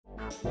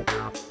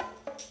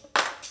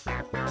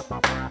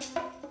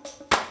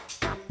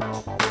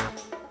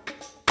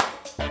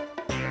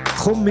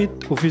Komm mit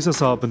auf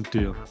unser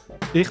Abenteuer.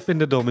 Ich bin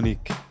der Dominik.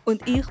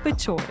 Und ich bin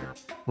Joy.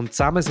 Und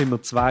zusammen sind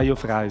wir zwei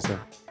auf Reisen.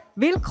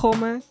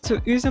 Willkommen zu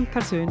unserem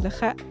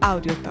persönlichen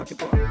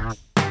Audiotagebuch.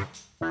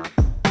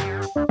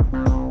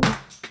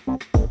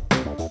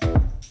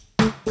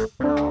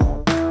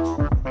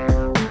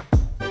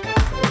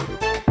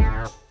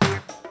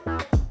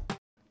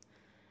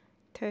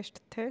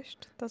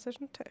 Test, das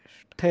ist ein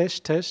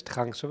Test. Test.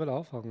 Kannst du schon mal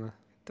anfangen?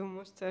 Du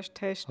musst zuerst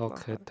Test machen.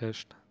 Okay,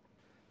 Test.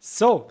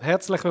 So,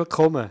 herzlich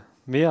willkommen.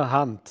 Wir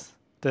haben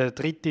den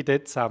 3.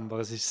 Dezember.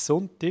 Es ist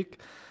Sonntag,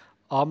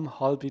 am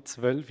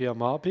 11:30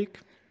 am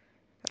Abend.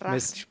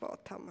 Recht spät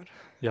haben wir.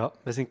 Ja,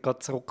 wir sind gerade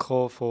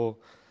zurückgekommen von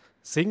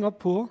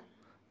Singapur.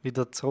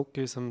 Wieder zurück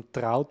in unserem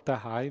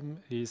trauten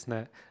Heim, in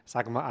unseren,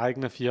 sagen wir,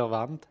 eigenen 4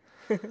 Wänden.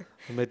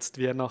 Und jetzt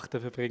die Weihnachten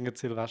verbringen,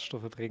 Silvester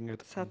verbringen.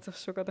 Das hat sich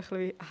schon gerade ein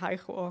bisschen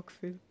heiko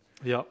angefühlt.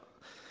 Ja.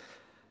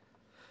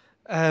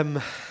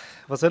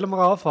 Was sollen wir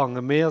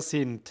anfangen? Wir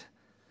sind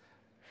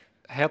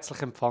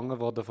herzlich empfangen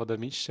worden von der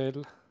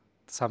Michelle.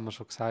 Das haben wir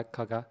schon gesagt,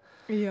 gell?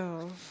 Ja.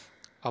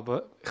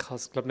 Aber ich kann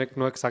es, glaube nicht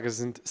genug sagen. Es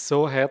sind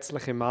so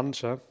herzliche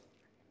Menschen,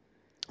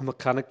 die wir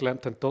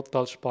kennengelernt haben.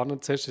 Total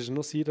spannend. Zuerst war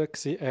nur sie da.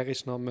 Er war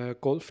noch am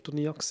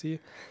Golfturnier.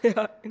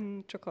 Ja,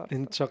 in Jakarta.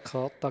 In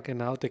Jakarta,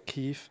 genau, der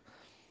Kiew.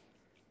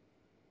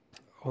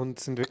 Und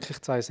es sind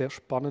wirklich 2 sehr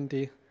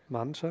spannende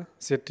Menschen.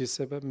 Sie hat uns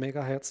eben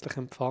mega herzlich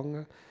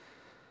empfangen.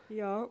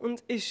 Ja,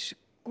 und ist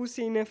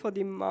Cousine von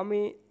der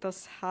Mami.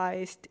 Das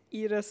heisst,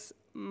 ihre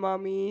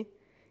Mami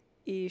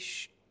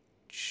ist...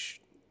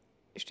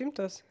 Stimmt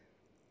das?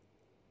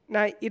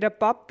 Nein, ihr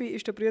Papi war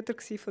der Bruder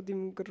von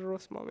deiner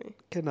Grossmami.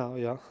 Genau,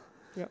 ja.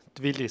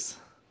 Die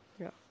Willis.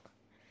 Ja.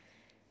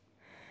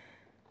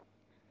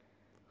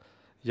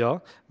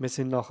 Ja, wir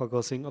sind nachher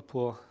in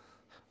Singapur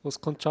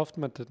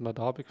auskundschaften. Wir haben dort noch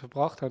den Abend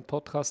verbracht, haben einen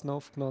Podcast noch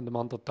aufgenommen. Und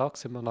am anderen Tag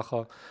sind wir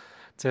nachher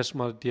zuerst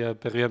mal die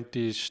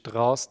berühmte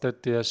Straße,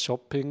 dort die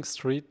Shopping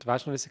Street,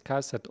 weißt du noch, wie sie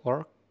heisst?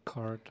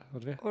 Orchard,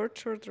 oder wie?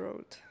 Orchard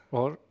Road.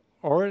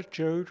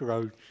 Orchard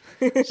Road.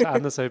 Das ist auch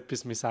noch so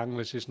etwas, mein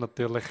Englisch ist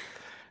natürlich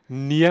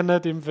nie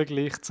nicht im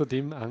Vergleich zu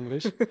deinem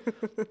Englisch.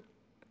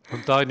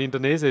 Und da in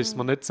Indonesien ist es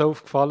mir nicht so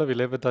aufgefallen,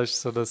 weil eben da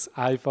ist so das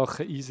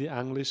einfache, easy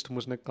Englisch. Du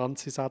musst nicht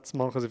ganze Sätze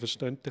machen, sie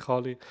verstehen dich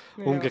alle.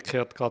 Ja.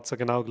 Umgekehrt geht es ja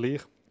genau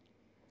gleich.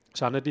 Das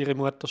ist auch nicht ihre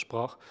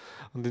Muttersprache.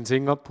 Und in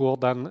Singapur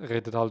dann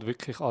reden halt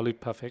wirklich alle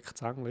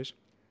perfektes Englisch.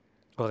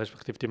 Oder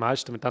respektive die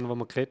meisten, mit denen, die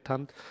wir geredet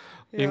haben.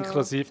 Ja.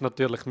 Inklusive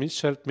natürlich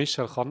Michelle.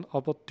 Michelle kann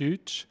aber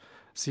Deutsch.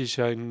 Sie ist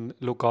ja in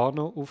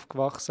Lugano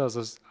aufgewachsen.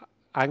 Also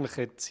eigentlich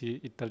hat sie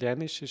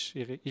Italienisch, ist so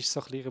ein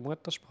bisschen ihre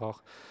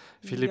Muttersprache.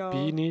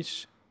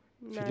 Philippinisch.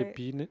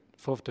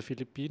 Von den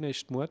Philippinen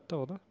ist die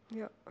Mutter, oder?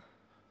 Ja.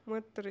 Die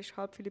Mutter ist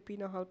halb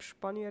Philippiner, halb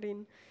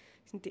Spanierin.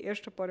 Sie waren die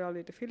ersten paar Jahre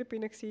in den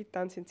Philippinen,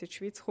 dann sind sie in die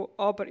Schweiz gekommen,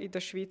 aber in der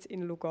Schweiz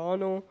in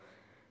Lugano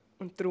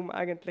und darum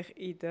eigentlich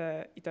in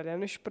der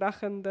italienisch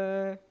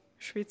sprechenden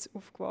Schweiz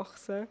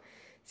aufgewachsen.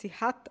 Sie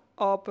hat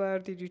aber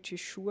die deutsche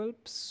Schule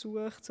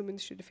besucht,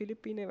 zumindest in den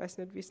Philippinen. Ich weiß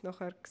nicht, wie es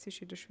nachher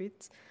war in der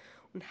Schweiz.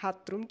 Und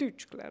hat darum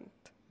Deutsch gelernt.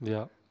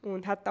 Ja.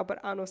 Und hat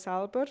aber auch noch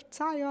selber,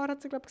 10 Jahre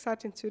hat sie, glaube ich,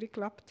 gesagt, in Zürich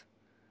gelebt.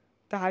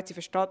 Das heißt, sie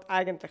versteht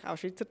eigentlich auch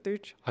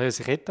Schweizerdeutsch. Ah ja,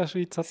 sie redet auch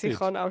Schweizerdeutsch? Sie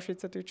kann auch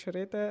Schweizerdeutsch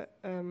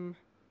reden.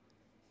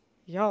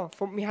 Ja,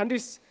 wir haben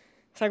uns,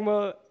 sagen wir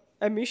mal,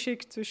 eine Mischung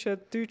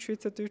zwischen Deutsch,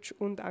 Schweizerdeutsch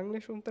und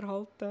Englisch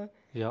unterhalten,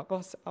 ja.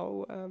 Was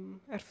auch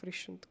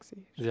erfrischend war.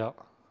 Ja,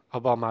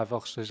 aber am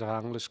einfachsten ist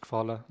Englisch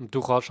gefallen. Und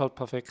du kannst halt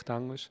perfekt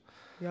Englisch.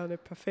 Ja,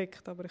 nicht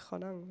perfekt, aber ich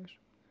kann Englisch.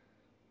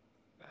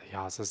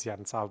 Ja, also sie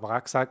haben selber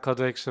auch gesagt, du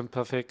hast ein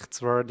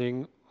perfektes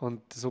Wording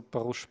und super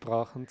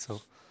Aussprache und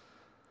so.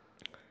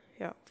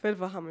 Ja, auf jeden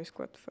Fall haben wir uns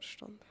gut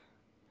verstanden.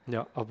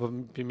 Ja, aber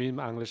bei meinem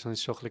Englisch habe ich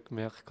es schon ein bisschen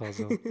gemerkt.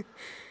 Also,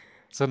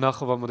 so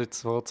nachher, als wir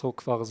jetzt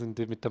zurückgefahren sind,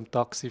 mit dem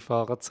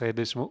Taxifahrer zu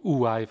reden, ist mir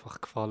einfach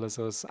gefallen.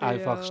 So das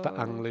einfachste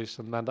Englisch.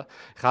 Und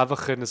ich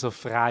einfach können so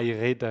frei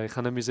reden. Ich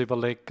konnte nicht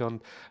überlegen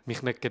und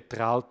mich nicht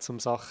getraut, zum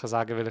Sachen zu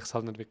sagen, weil ich es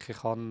halt nicht wirklich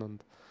kann.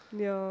 Und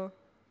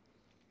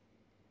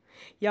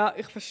ja,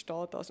 ich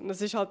verstehe das. Und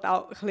das ist halt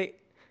auch ein bisschen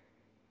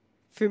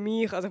für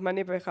mich, also ich meine,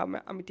 ich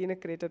habe auch mit ihnen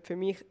geredet, für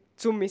mich,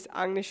 um mein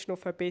Englisch noch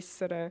zu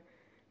verbessern,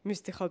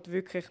 müsste ich halt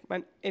wirklich, ich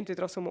meine,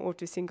 entweder an so einem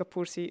Ort wie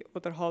Singapur sein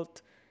oder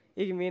halt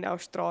irgendwie in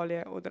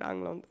Australien oder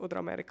England oder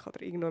Amerika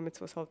oder irgendwo,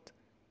 was halt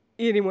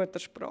ihre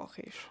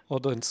Muttersprache ist.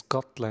 Oder in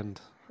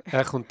Scotland.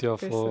 Er kommt ja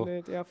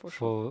von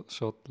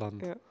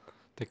Schottland. Ja.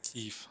 Der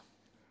Kiew.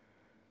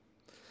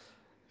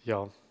 Ja.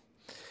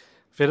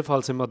 Auf jeden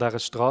Fall sind wir an dieser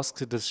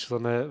Straße. Das ist so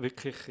eine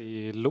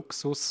wirkliche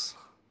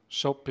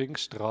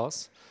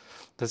Luxus-Shopping-Straße.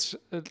 Das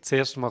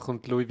erste Mal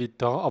kommt Louis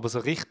Vuitton, aber so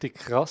richtig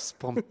krass,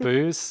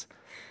 pompös.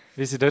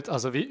 Wie sie dort,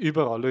 also wie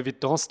überall. Louis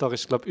Vuitton Store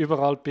ist, glaube ich,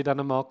 überall bei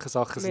diesen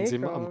Markensachen sind sie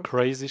immer am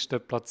crazysten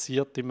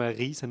platziert, in einer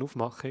riesen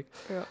Aufmachung.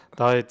 Ja.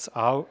 Da jetzt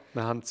auch,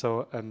 wir haben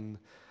so einen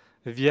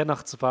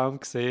Weihnachtsbaum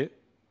gesehen,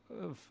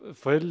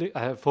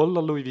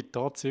 voller Louis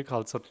Vuitton-Zeug,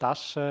 halt so Oh, so ein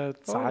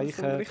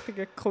Taschenzeichen.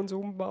 richtiger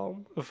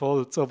Konsumbaum.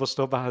 Voll, zuoberst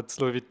oben hat das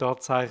Louis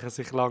Vuitton-Zeichen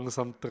sich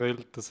langsam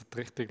gedrillt. Das hat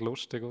richtig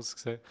lustig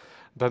ausgesehen.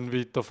 Dann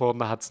weiter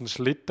vorne hat es einen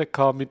Schlitten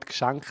gehabt mit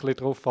Geschenken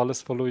drauf,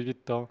 alles von Louis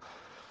Vuitton.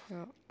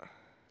 Ja,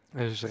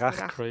 Es war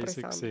recht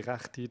crazy, präsent.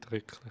 recht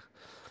eindrücklich.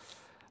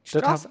 Die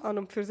Dort haben, Straße an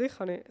und für sich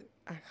habe ich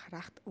eigentlich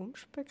recht ja,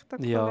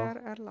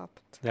 unspektakulär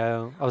erlebt.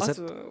 ja. Aber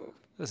Also,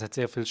 es hat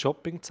sehr viel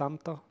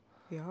Shoppingcenter.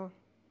 ja.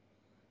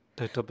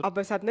 Dort aber,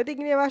 Aber es hat nicht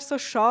irgendwie, weißt, so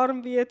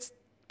Charme wie jetzt die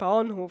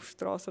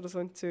Bahnhofstraße oder so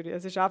in Zürich.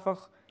 Es ist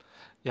einfach,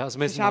 ja, also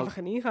es ist einfach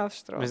eine wir sind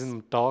Einkaufsstraße.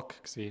 am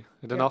Tag gewesen.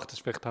 In der Ja. Nacht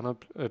ist vielleicht auch noch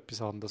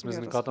etwas anderes. Wir Ja,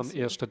 sind das gerade kann am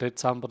sein. 1.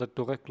 Dezember dort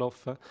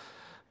durchgelaufen,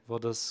 wo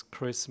das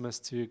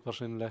Christmas-Zeug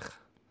wahrscheinlich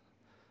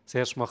das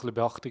erste Mal ein bisschen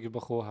Beachtung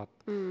bekommen hat.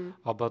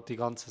 Aber die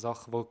ganzen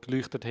Sachen, die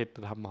geleuchtet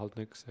hätten, haben wir halt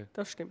nicht gesehen.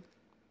 Das stimmt.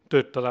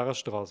 Dort an dieser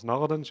Straße.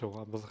 Nachher dann schon,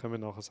 aber das können wir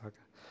nachher sagen.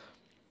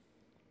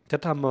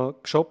 Dort haben wir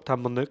geshoppt,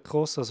 haben wir nicht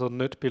gross, also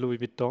nicht bei Louis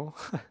Vuitton.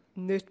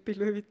 Nicht bei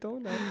Louis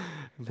Vuitton, nein.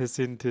 Wir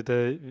sind in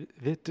der,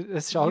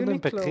 es ist allen ein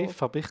Uniqlo.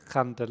 Begriff, aber ich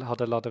habe den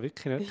Laden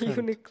wirklich nicht gekannt.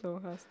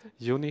 Uniqlo heisst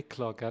er.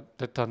 Uniqlo, gell?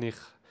 Dort habe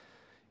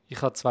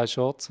ich habe 2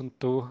 Shorts und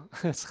du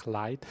ein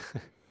Kleid.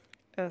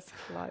 Ein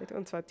Kleid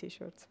und 2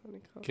 T-Shirts habe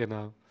ich gehabt.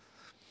 Genau.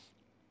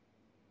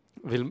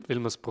 Weil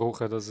wir es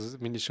brauchen. Also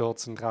meine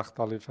Shorts sind recht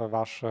alle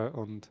verwaschen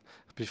und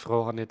ich bin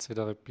froh, habe jetzt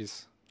wieder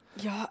etwas.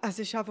 Ja, es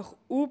ist einfach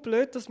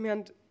blöd, dass wir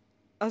haben,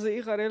 also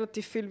ich habe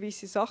relativ viele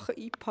weiße Sachen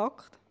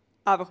eingepackt.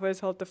 Einfach weil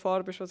es halt eine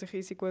Farbe ist, die sich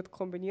easy gut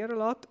kombinieren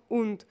lässt.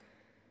 Und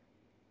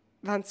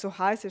wenn es so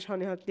heiß ist,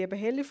 habe ich halt lieber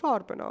helle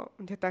Farben an.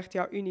 Und ich dachte,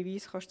 ja,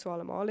 Uni-Weiß kannst du zu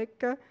allem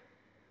anlegen.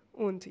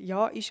 Und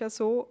ja, ist ja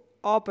so.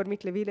 Aber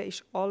mittlerweile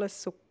ist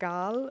alles so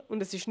gel.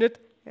 Und es ist nicht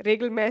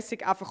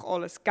regelmäßig einfach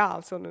alles gel,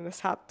 sondern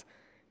es hat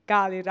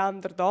gelbe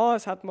Ränder da,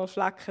 es hat mal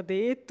Flecken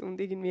dort. Und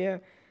irgendwie,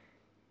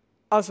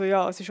 also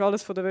ja, es ist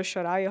alles von der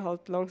Wäscherei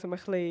halt langsam ein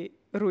bisschen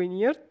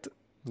ruiniert.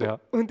 Ja.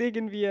 Und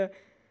irgendwie,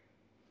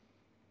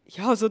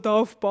 ja, so da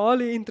auf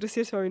Bali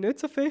interessiert es mich nicht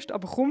so fest,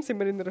 aber kaum sind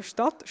wir in einer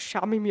Stadt,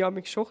 schäme ich mich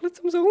manchmal schon ein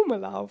bisschen, um so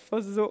rumlaufen.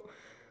 Also so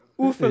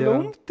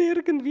aufgelumpt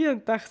irgendwie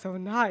und dachte so,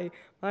 nein,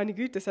 meine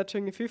Güte, es hat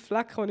schon irgendwie 5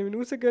 Flecken, die ich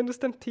rausgehen aus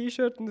dem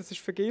T-Shirt und es ist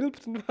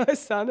vergilbt und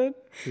weiss auch nicht.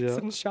 Ja.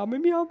 So, dann schäme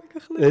ich mich manchmal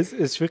ein bisschen. Es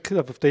ist wirklich,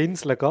 aber auf der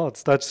Insel geht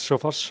es. Da ist es schon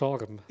fast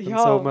Charme, wenn du so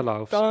Ja,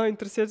 rumlaufst. da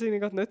interessiert sich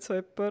gerade nicht so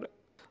jemand.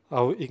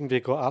 Auch irgendwie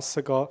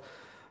essen gehen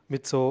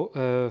mit so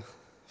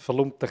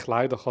verlumpten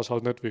Kleidern kannst du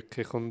halt nicht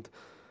wirklich. Und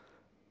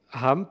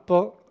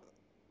Hemper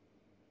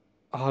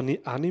habe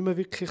ich auch nicht mehr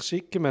wirklich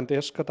schick. Wir haben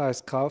erst gerade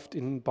eins gekauft,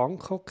 in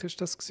Bangkok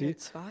ist das gewesen. Ja,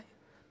 2.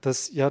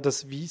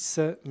 Das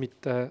Weisse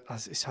mit also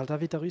es ist halt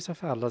auch wieder unser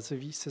Fall. Also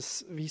ein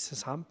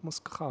weisses Hemd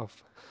muss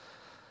kaufen.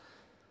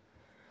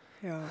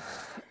 Ja.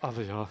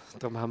 Aber ja,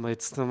 darum haben wir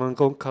jetzt noch mal einen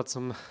Grund gehabt,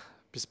 um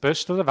etwas zu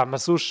posten, wenn man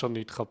sonst schon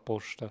nichts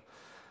posten kann.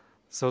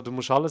 So, du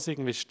musst alles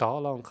irgendwie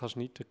stehen lassen und kannst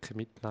nichts wirklich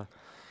mitnehmen.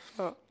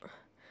 Ja.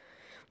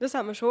 Das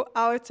haben wir schon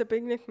auch jetzt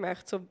irgendwie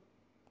gemerkt.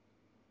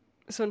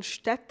 So ein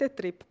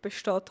Städtetrip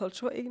besteht halt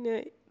schon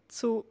irgendwie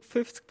zu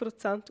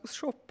 50% aus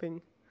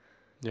Shopping.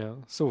 Ja,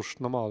 sonst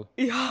normal.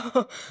 Ja,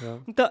 Ja.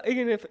 und da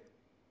irgendwie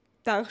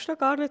denkst du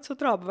gar nicht so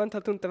dran. Aber wenn du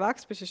halt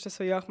unterwegs bist, ist das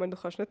so, ja, ich meine,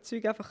 du kannst nicht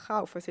Zeug einfach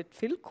kaufen. Es hat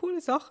viele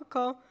coole Sachen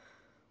gehabt,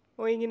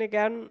 die irgendwie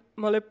gerne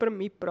mal jemand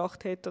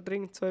mitgebracht hat oder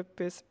irgend so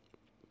etwas.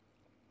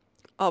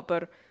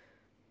 Aber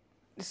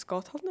es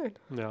geht halt nicht.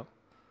 Ja.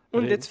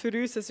 Und jetzt für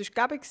uns, es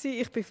war gäbig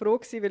gewesen. Ich war froh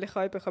gewesen, weil ich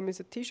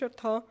ein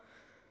T-Shirt haben.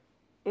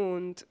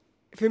 Und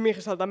für mich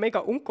ist es halt auch mega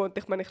ungewohnt.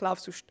 Ich meine, ich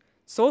laufe sonst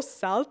so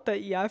selten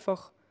in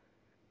einfach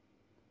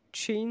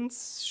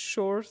Jeans,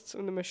 Shorts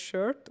und einem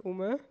Shirt rum.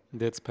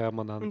 Und jetzt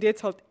permanent. Und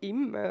jetzt halt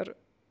immer.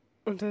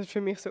 Und das ist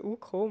für mich so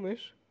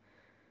komisch.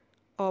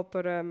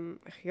 Aber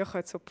ich habe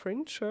jetzt so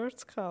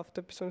Print-Shirts gekauft,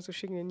 etwas, was ich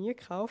sonst irgendwie nie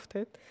gekauft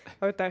hätte.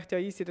 Aber ich dachte,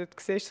 ja easy, dort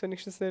siehst du es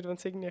wenigstens nicht, wenn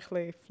es irgendwie ein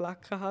bisschen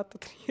Flecken hat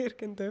oder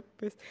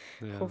irgendetwas.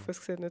 Ja. Ich hoffe,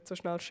 es sieht nicht so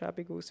schnell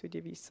schäbig aus wie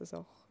die weißen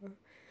Sachen.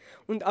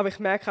 Aber ich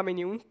merke auch,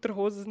 meine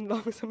Unterhosen sind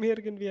langsam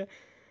irgendwie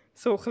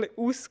so ein bisschen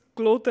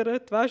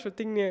ausgelodert, weißt du, weil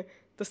irgendwie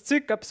das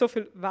Zeug so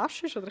viel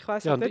Wäsche ist, oder ich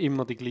weiss Ja, und nicht.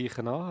 immer die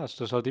gleichen anhast.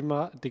 Du hast halt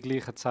immer die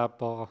gleichen 10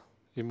 Paar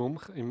im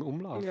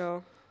Umlauf.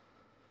 Ja,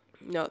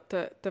 ja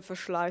der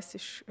Verschleiß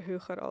ist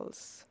höher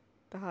als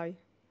daheim.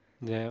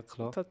 Ja,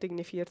 klar. Wenn du halt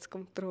irgendwie 40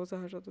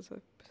 Unterhosen hast oder so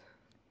etwas.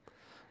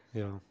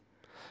 Ja.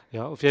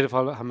 Ja, auf jeden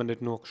Fall haben wir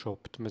nicht nur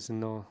geshoppt. Wir sind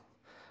noch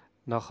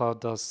nachher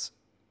das...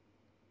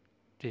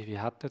 Wie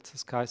hat jetzt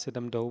das geheißen in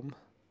dem Dome?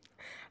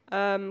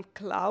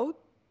 Cloud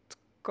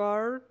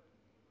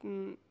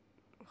Garden.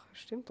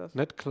 Stimmt das?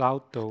 Nicht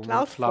Cloud Dome,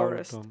 Cloud Flower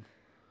Forest. Dome.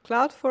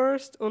 Cloud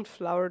Forest und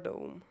Flower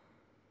Dome.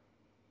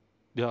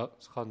 Ja,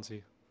 das kann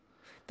sein.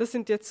 Das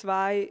sind die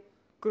 2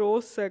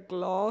 grossen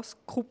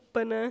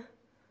Glaskuppen,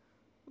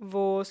 die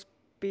es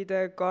bei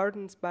den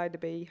Gardens by the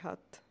Bay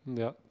hat.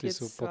 Ja, die Die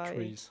Super 2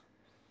 Trees.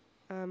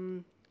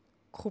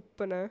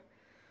 Kuppen.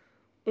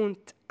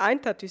 Und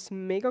eine hat uns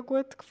mega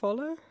gut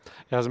gefallen.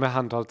 Ja, also wir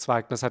haben halt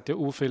zwei. Es hat ja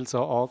auch viel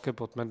so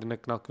Angebote. Wir haben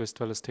nicht genau gewusst,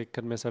 welches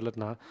Ticket wir sollen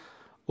nehmen.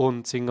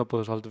 Und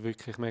Singapur ist halt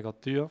wirklich mega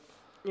teuer.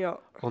 Ja.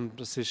 Und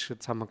es ist,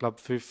 jetzt haben wir glaube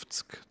ich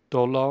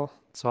 $50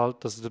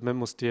 gezahlt. Also man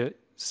muss die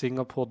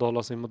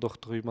Singapur-Dollars immer durch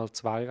 3 mal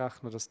 2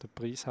 rechnen, dass du den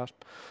Preis hast.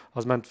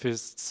 Also wir haben für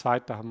das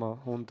zweite haben wir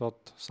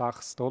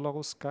 $106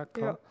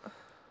 ausgegeben. Ja.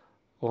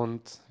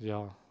 Und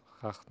ja,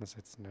 ich rechne es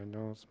jetzt nicht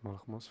aus,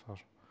 ich muss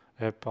fast.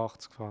 Etwa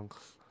 80 Franken.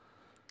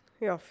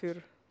 Ja,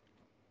 für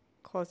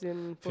quasi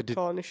einen Für die,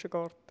 botanischen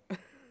Garten.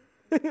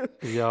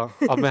 ja,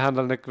 aber wir haben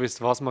halt nicht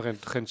gewusst, was wir können.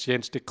 Du kennst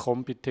jenste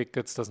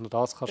Kombi-Tickets, dass du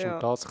das kannst und Ja.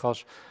 das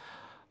kannst.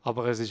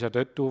 Aber es ist ja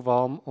dort auch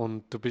warm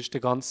und du bist die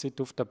ganze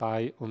Zeit auf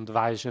dabei und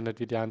weißt ja nicht,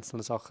 wie die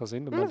einzelnen Sachen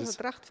sind. Und wir haben Es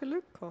hat recht viele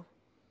Leute gehabt.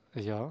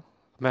 ja,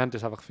 wir haben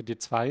das einfach für die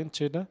zwei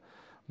entschieden.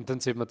 Und dann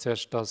sind wir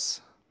zuerst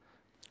das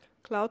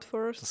Cloud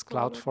Forest. das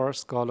Cloud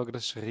Forest anschauen.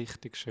 Das war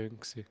richtig schön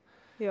gewesen.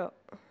 Ja.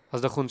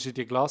 Also da kommst du in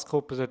die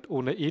Glasgruppe dort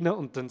unten rein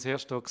und dann das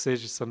erste, was du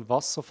siehst, ist so ein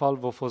Wasserfall,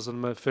 der von so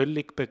einem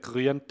völlig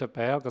begrünten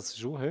Berg, das ist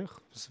schon hoch.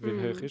 Wie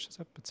hoch ist es?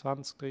 Etwa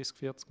 20, 30,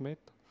 40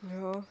 Meter?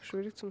 Ja,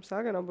 schwierig zu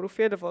sagen, aber auf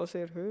jeden Fall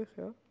sehr hoch,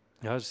 ja.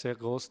 Ja, es ist sehr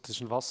groß. Das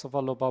ist ein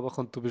Wasserfall oben runter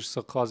und du bist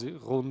so quasi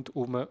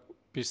rundum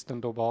bis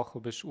dann oben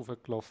angekommen, bist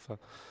raufgelaufen.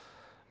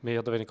 Mehr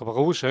oder weniger. Aber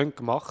auch schön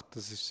gemacht.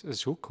 Das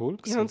ist schon cool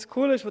gewesen. Ja, und das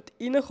Coole ist, als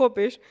du reingekommen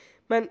bist,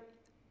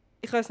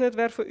 ich weiß nicht,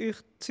 wer von euch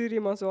die Zürich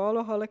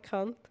Masualo-Halle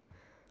kennt,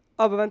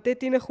 aber wenn du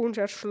dort reinkommst,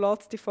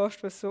 erschlägt es dich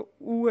fast, weil es so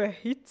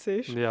Hitze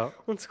ist. Ja.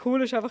 Und das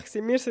Coole ist einfach,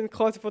 wir sind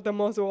quasi von der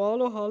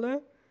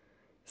Masualo-Halle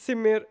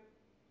sind wir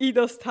in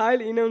das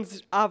Teil rein und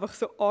es war einfach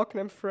so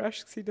angenehm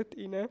fresh dort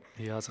rein.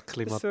 Ja, so So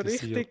klimatisiert.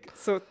 richtig,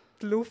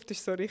 die Luft war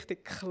so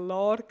richtig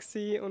klar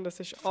und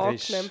es war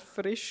angenehm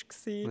frisch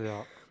gewesen.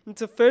 Ja. Und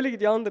so völlig in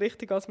die andere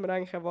Richtung, als wir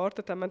eigentlich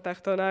erwartet haben. Man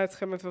dachte, oh nein, jetzt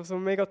kommen wir von so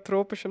mega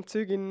tropischem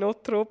Zeug in noch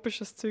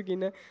tropisches Zeug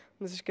rein.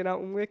 Und es war genau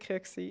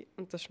umgekehrt gewesen.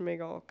 Und das war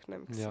mega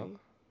angenehm gewesen. Ja.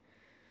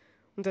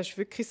 Und das ist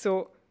wirklich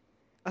so,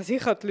 also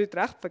ich habe die Leute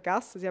recht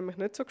vergessen. Sie haben mich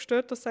nicht so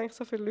gestört, dass es eigentlich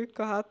so viele Leute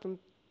gehabt und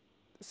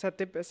es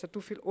hat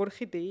auch viele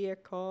Orchideen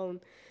gehabt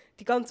und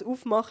die ganze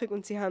Aufmachung.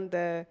 Und sie haben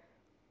eine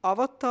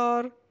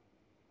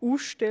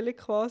Avatar-Ausstellung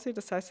quasi.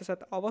 Das heisst, es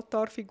hat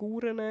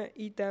Avatar-Figuren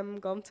in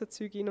dem ganzen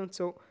Zeug rein und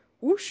so.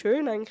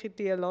 Schön eigentlich in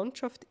diese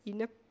Landschaft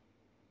rein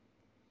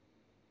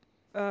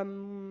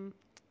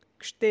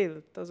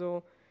gestellt.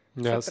 Also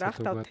es Ja, hat recht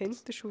gut.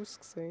 authentisch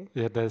ausgesehen.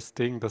 Ja, das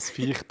Ding, das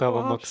Viech da,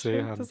 das wir gesehen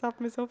Shit, haben. das hat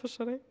mich so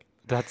verschreckt.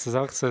 Da hat es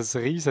auch so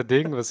ein riesen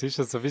Ding. Was ist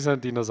das? So wie so ein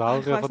Ich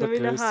Dinosaurier weiss von der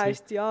nicht, wie er Größe.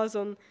 heisst. Ja,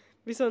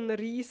 wie so ein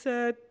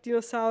riesen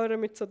Dinosaurier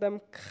mit so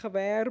dem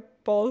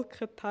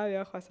Querbalkenteil.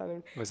 Ja, ich weiß auch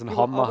nicht. Weil so Die, einen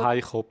die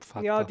Hammerhai-Kopf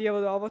hat. Ja, er. die den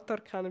Avatar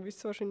kennen,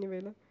 wissen wahrscheinlich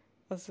welchen.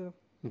 Also,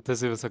 Und da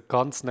sind wir so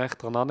ganz nah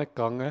dran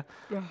angegangen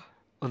ja.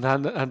 und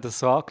haben das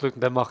so angeschaut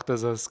und dann macht er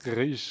so ein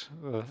Geräusch.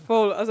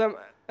 Voll. Also,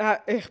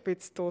 ich bin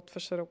jetzt tot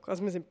verschrocken.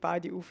 Also, wir sind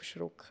beide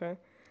aufgeschrocken.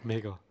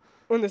 Mega.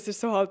 Und es ist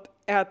so halt,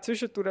 er hat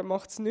zwischendurch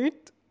macht es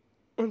nichts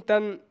und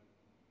dann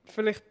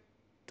vielleicht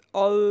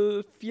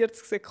alle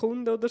 40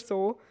 Sekunden oder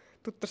so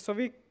tut er so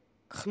wie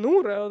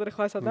knurren oder ich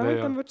weiß halt auch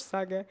nicht, dann würdest du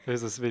sagen. Wie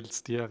so ein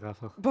wildes Tier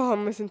einfach. Boah,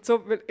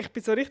 weil ich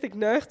bin so richtig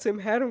nahe zu ihm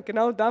her und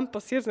genau dann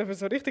passiert es und ich bin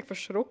so richtig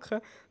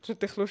verschrocken. Es war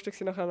natürlich lustig,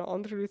 nachher noch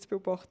andere Leute zu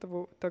beobachten,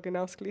 die da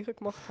genau das Gleiche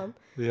gemacht haben.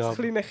 Ja. Das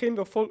kleine Kind,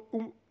 das voll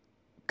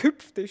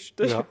umgehüpft ist,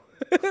 das Ja. war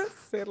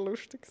sehr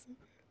lustig.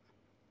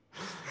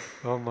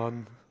 Oh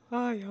Mann.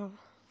 Ah ja,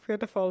 auf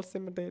jeden Fall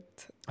sind wir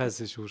dort Es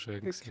war schon schön.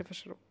 wirklich Gewesen.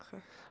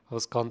 verschrocken. Aber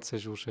das Ganze war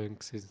schon schön.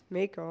 Gewesen.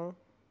 Mega.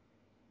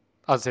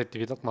 Also, das hätte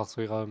ich wieder gemacht, das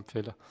würde ich auch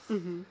empfehlen.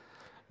 Mhm.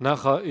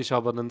 Nachher ist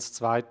aber dann das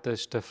zweite,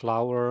 ist der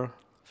Flower.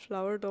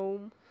 Flower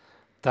Dome.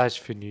 Der war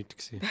für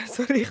nichts. Gewesen. Das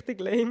war so richtig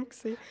lame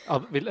gewesen.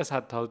 Aber weil es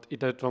hat halt,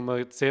 dort wo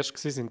wir zuerst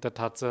waren, dort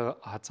hat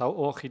es auch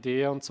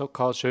Orchideen und so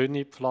gehabt,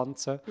 schöne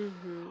Pflanzen.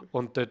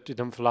 Und dort in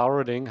dem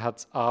Flowering hat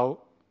es auch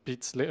ein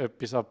bisschen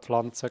etwas an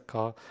Pflanzen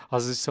gehabt.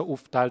 Also es war so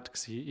aufgeteilt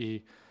gewesen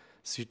in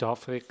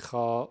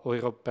Südafrika,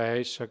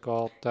 europäischen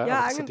Garten,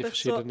 Ja, einfach so die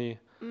eigentlich so, verschiedenen...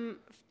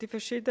 Die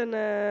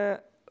verschiedenen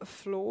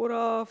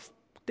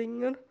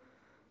Flora-Dinger.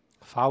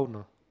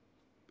 Fauna.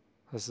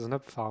 Also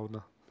nicht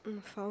Fauna.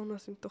 Fauna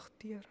sind doch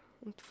Tiere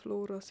und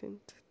Flora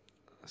sind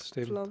Das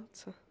stimmt.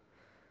 Pflanzen.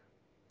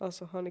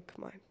 Also habe ich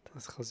gemeint.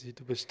 Das kann sein,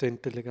 du bist ein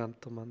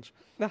intelligenter Mensch.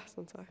 Nein,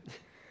 sonst auch.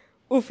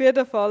 Auf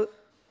jeden Fall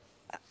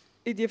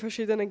in die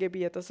verschiedenen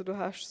Gebieten. Also du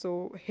hast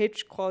so,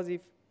 hättest quasi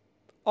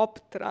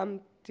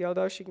abgetrennt, ja,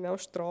 da ist irgendwie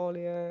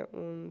Australien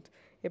und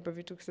eben,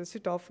 wie du gesagt hast,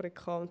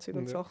 Südafrika und so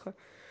und Sachen.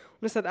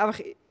 Und es hat einfach,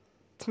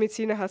 mit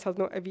ihnen hat es halt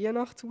noch eine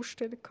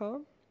Weihnachtsausstellung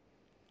gehabt.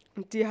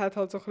 Und die hat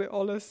halt so ein bisschen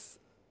alles,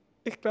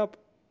 ich glaube,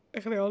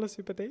 ein bisschen alles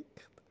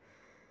überdeckt.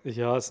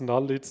 Ja, es sind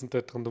alle Leute sind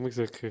dort rundherum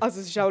gesagt.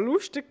 Also es war auch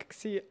lustig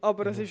gewesen,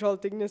 aber es ist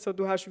halt irgendwie so,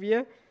 du hast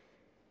wie,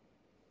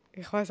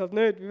 ich weiß halt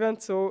nicht, wie wenn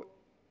du so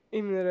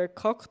in einer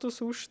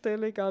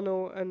Kaktusausstellung auch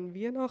noch einen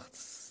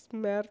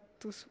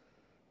Weihnachtsmarkt aus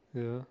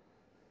Ja.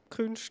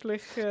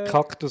 künstlichen...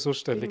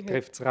 Kaktusausstellung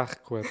trifft es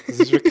recht gut. Es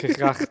ist wirklich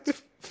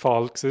recht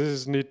faul gewesen. Es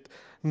ist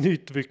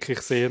nicht wirklich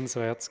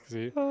sehenswert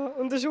gewesen.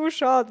 Und das ist auch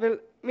schade,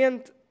 weil wir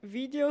haben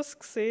Videos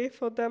gesehen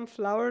von diesem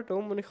Flower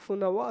Dome und ich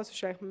fand, wow,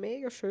 es war eigentlich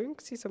mega schön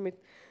gewesen, so mit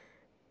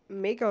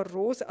mega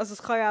Rosen. Also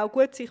es kann ja auch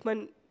gut sein, ich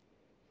meine,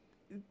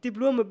 die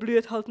Blume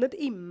blüht halt nicht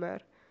immer.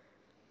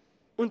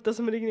 Und dass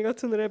wir irgendwie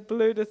zu einer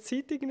blöden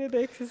Zeit irgendwie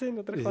da sind.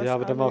 Oder ich Ja,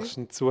 aber dann nicht. machst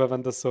du ihn zu,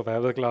 wenn das so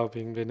wäre, glaube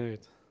ich irgendwie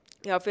nicht.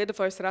 Ja, auf jeden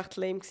Fall war es recht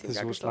lame gewesen, Das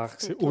im war auch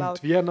Gegensatz schlecht. zum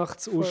Und die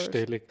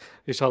Weihnachtsausstellung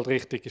ist halt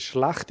richtig eine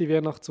schlechte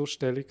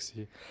Weihnachtsausstellung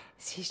gewesen.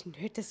 Es ist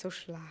nicht so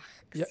schlecht.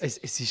 Ja, es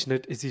ist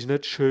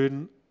nicht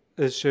schön,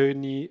 eine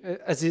schöne,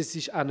 also es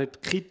ist auch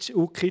nicht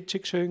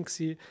kitschig schön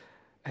gewesen.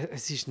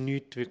 Es ist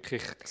nicht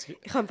wirklich gewesen.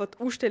 Ich habe die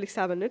Ausstellung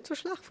selber nicht so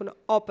schlecht gefunden,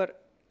 aber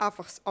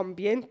einfach das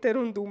Ambiente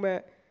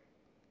rundherum,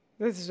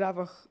 das ist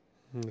einfach,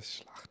 Das ist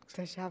schlecht gewesen.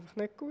 das ist einfach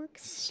nicht gut gewesen.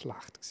 Das ist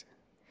schlecht gewesen.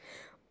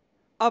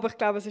 Aber ich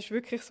glaube, es ist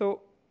wirklich so,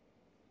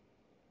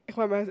 ich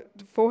meine,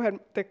 vorher,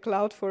 der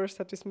Cloud Forest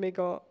hat uns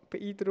mega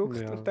beeindruckt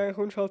Ja. und dann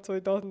kommst du halt so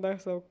in das und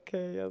denkst so,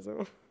 okay,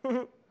 also.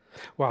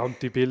 Wow,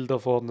 und die Bilder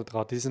vorne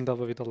dran, die sind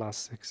aber wieder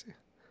lässig gewesen.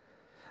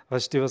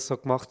 Weißt du, was sie so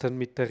gemacht haben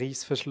mit den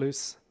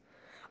Reissverschlüssen?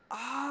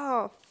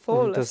 Ah,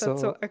 voll. Und Es hat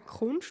so so, eine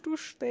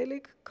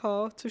Kunstausstellung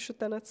gehabt zwischen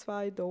diesen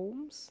zwei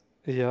Domes.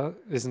 ja,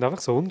 wir sind einfach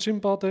so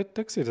unscheinbar dort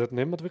gewesen. Da hat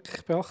niemand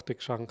wirklich Beachtung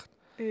geschenkt.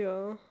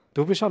 Ja.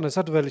 Du bist auch nicht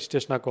so, du willst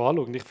dir schnell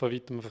anschauen. Ich von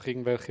weitem einfach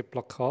irgendwelche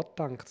Plakate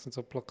denken. Das sind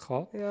so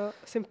Plakate. Ja,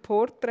 es waren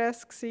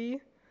Porträts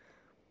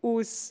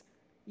aus.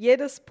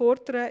 Jedes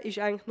Porträt ist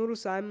eigentlich nur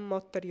aus einem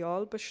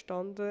Material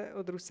bestanden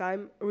oder aus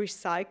einem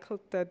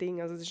recycelten Ding.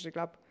 Also es ist,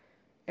 glaube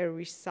ich, eine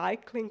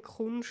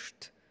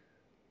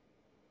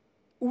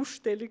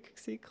Recycling-Kunst-Ausstellung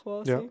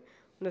quasi. Ja.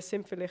 Und es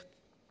sind vielleicht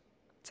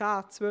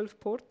 10, 12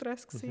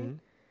 Porträts gewesen,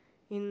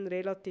 in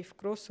relativ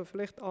gross, so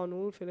vielleicht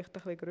A0, vielleicht ein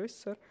bisschen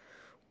grösser.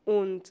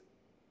 Und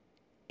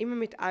immer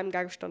mit einem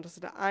Gegenstand.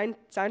 Also das eine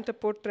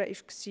Porträt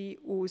war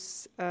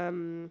aus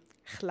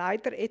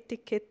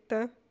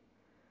Kleideretiketten.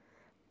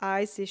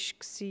 Eins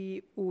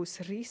war aus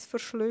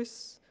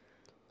Reissverschlüssen,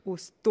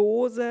 aus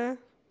Dosen,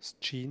 Aus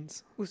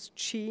Jeans, aus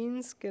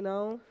Jeans,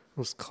 genau.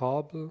 aus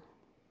Kabel,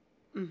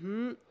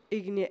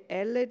 Irgendwie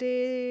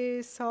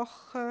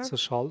LED-Sachen. so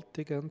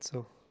Schaltungen und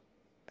so.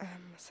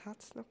 Was hat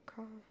es noch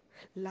gehabt?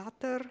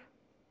 Leder.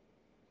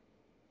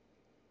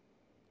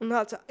 Und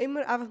also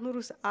immer einfach nur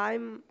aus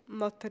einem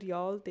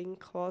Materialding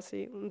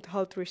quasi und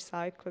halt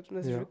recycelt. Und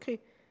das ist Ja. wirklich,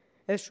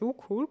 es war schon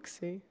cool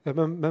gewesen. Ja,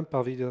 wir haben ein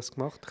paar Videos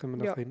gemacht, können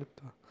wir Ja. nachher rein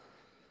tun.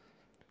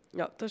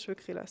 Ja, das war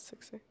wirklich lässig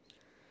gewesen.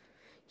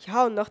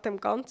 Ja, und nach dem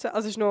Ganzen,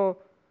 also es ist noch,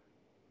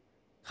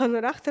 ich habe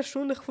es recht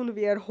erstaunlich gefunden,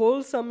 wie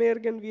erholsam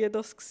irgendwie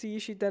das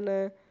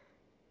war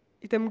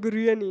in dem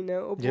Grün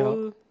rein,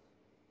 obwohl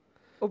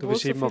Du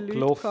bist so immer viele Leute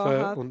gelaufen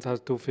hat. und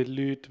hast du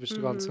viele Leute, du bist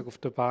den ganzen Tag auf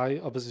dabei,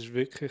 aber es war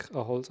wirklich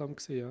erholsam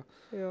gewesen,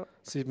 ja. Ja.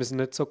 Wir sind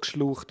nicht so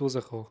geschlaucht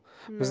rausgekommen.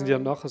 Wir sind ja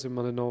nachher sind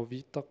wir noch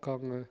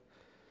weitergegangen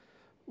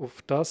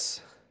auf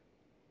das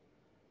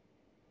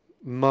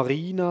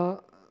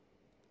Marina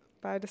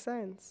By the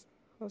Sands.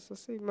 Was soll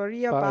das sein?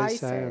 Maria by Bay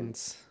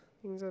Sands.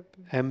 Sands.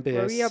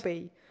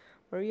 MBS.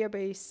 Maria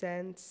Bay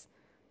Sands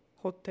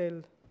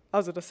Hotel.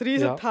 Also das Ja.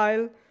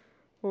 Riesenteil,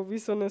 wo wie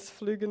so ein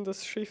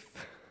fliegendes Schiff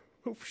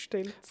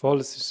aufstellt.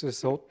 Voll, es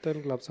ist ein Hotel,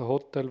 ich glaube, so eine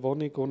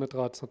Hotelwohnung, unten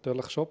dran hat es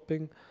natürlich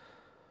Shopping.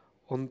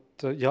 Und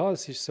ja,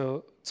 es ist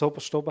so,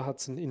 zuoberst oben hat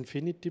es einen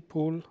Infinity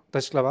Pool.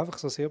 Das ist, glaube ich, einfach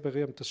so sehr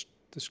berühmt. Das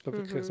ist glaube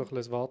ich, wirklich so ein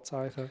bisschen ein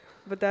Wahrzeichen.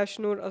 Aber der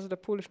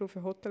Pool ist nur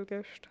für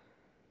Hotelgäste.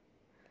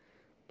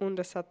 Und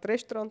es hat ein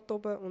Restaurant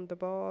oben und eine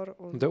Bar.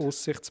 Und eine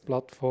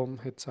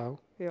Aussichtsplattform hat es auch.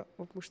 Ja,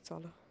 und du musst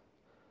zahlen.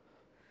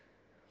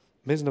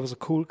 Wir sind aber so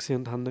cool gewesen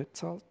und haben nicht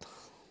gezahlt.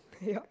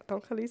 Ja,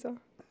 danke Lisa.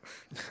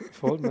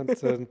 Voll, wir haben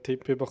einen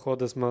Tipp bekommen,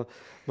 dass man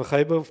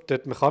kann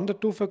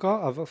dort raufgehen,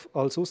 aber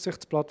als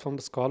Aussichtsplattform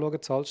das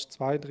anschauen, zahlst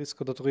 32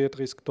 oder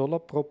 33 Dollar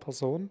pro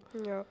Person,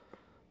 Ja.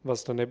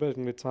 was dann eben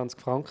irgendwie 20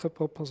 Franken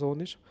pro Person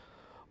ist.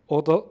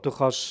 Oder du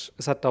kannst,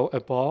 es hat auch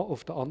eine Bar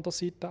auf der anderen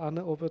Seite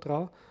oben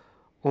dran.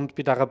 Und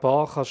bei dieser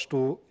Bar kannst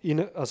du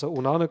rein, also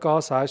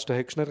gehen, sagst, du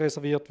hättest nicht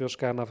reserviert, würdest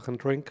gerne einfach einen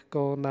Drink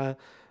nehmen,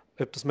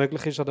 ob das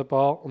möglich ist an der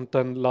Bar, und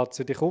dann lädt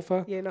sie dich rauf.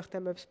 Je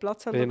nachdem, ob es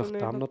Platz hat Je oder nicht.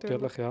 nachdem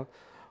natürlich, ja.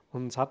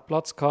 Und es hat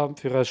Platz gehabt,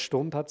 für eine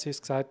Stunde hat sie es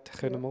gesagt,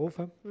 können wir rauf.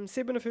 Im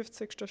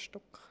 57.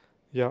 Stock.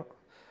 Ja.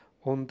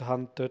 Und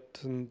haben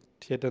dort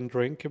jeden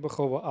Drink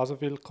bekommen, der auch so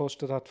viel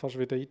gekostet hat, fast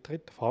wie der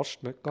Eintritt.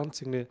 Fast, nicht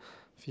ganz, irgendwie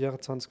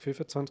 24,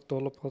 25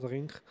 Dollar pro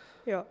Drink.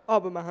 Ja,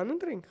 aber wir haben einen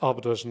Drink. Aber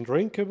du hast einen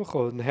Drink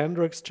bekommen, einen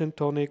Hendrix Gin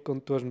Tonic,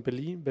 und du hast einen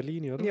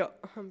Bellini, oder? Ja,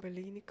 haben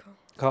Bellini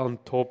gehabt.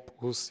 Eine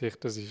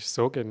Top-Aussicht, das ist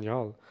so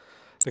genial.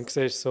 Dann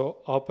siehst du so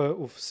runter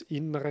aufs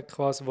Innere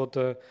quasi, wo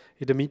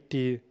in der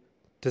Mitte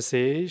der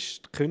See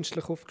ist,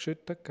 künstlich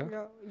aufgeschüttet.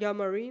 Gell? Ja,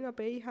 Marina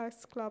Bay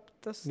heisst es, glaube ich,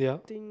 das Ja.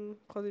 Ding,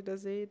 quasi der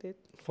See dort.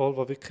 Voll,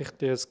 wo wirklich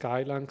die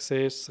Skyline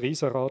siehst, das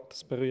Riesenrad,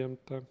 das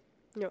berühmte.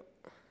 Ja.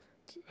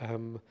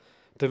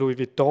 Der Louis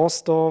Vuitton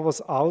Store,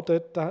 was auch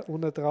dort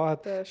unten dran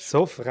hat,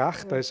 so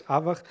frech, da ist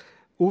einfach,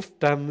 auf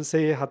dem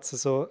See hat es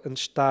so einen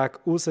Steg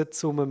raus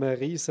zu einem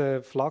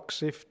riesen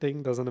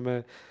Flaggschiff-Ding, das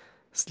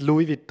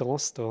Louis Vuitton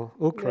Store,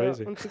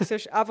 crazy. Ja, und du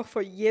siehst einfach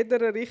von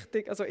jeder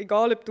Richtung, also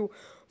egal ob du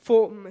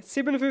vom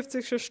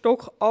 57.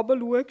 Stock runter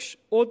schaust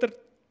oder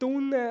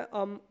unten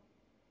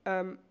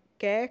am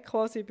Gag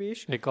quasi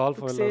bist, Egal du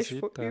von welcher siehst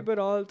von Seite.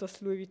 überall,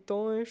 dass Louis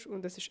Vuitton ist,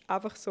 und es ist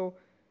einfach so,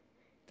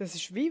 das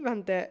ist wie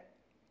wenn der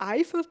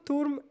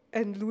Eiffelturm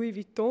einen Louis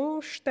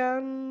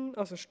Vuitton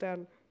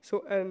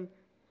so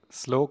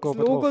Das Logo,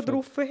 das Logo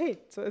drauf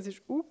hat. So, es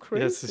ist crazy.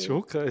 Ja, es ist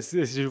auch krass. Es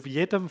ist auf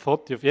jedem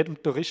Foto, auf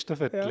jedem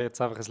Touristenfoto Ja. jetzt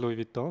einfach ein Louis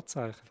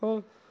Vuitton-Zeichen.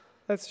 Voll.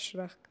 Es ist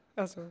recht,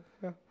 also,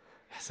 ja.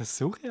 Es ist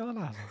surreal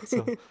einfach.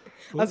 So.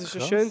 Also es ist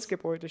ein schönes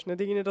Gebäude, es ist nicht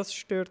irgendwie, dass es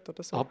stört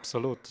oder so.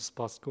 Absolut, das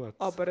passt gut.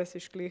 Aber es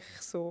ist gleich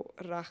so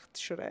recht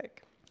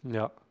schräg.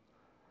 Ja.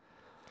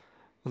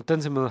 Und dann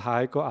sind wir nach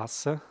Hause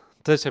essen.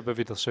 Das ist eben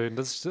wieder schön.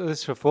 Das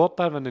ist ein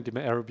Vorteil, wenn du in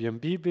einem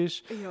Airbnb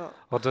bist Ja.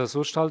 oder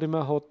sonst halt in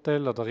einem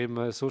Hotel oder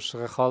in sonst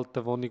einer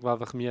kalten Wohnung, die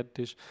einfach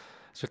Miete ist.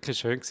 Es war wirklich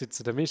schön, gewesen,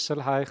 zu der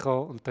Michelle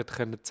heimzukommen und dort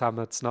können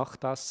zusammen zu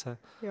Nacht essen.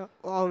 Ja.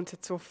 Oh, und sie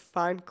hat so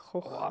fein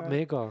gekocht. Oh,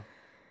 mega.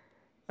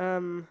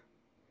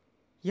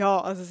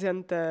 Ja, also sie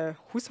haben eine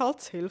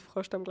Haushaltshilfe,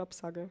 kannst du dem, glaube ich,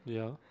 sagen.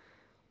 Ja.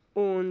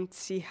 Und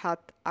sie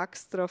hat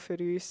extra für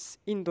uns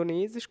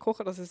Indonesisch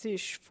gekocht. Also sie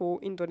ist von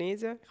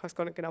Indonesien, ich weiß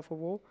gar nicht genau von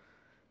wo.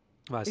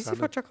 Weiss Ist auch sie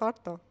von nicht.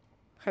 Jakarta?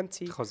 Könnte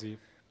sie. Kann sein.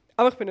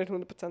 Aber ich bin nicht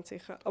 100%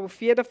 sicher. Aber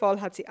auf jeden Fall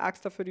hat sie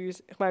extra für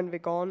uns, ich meine,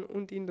 vegan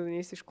und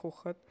indonesisch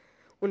gekocht.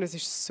 Und es war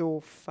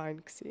so fein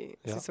gewesen. Ja.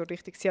 Es ist so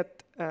richtig. Sie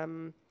hat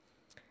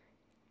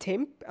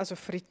also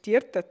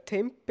frittierte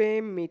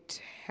Tempeh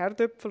mit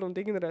Herdöpfel und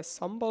irgendeiner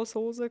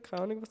Sambal-Soße.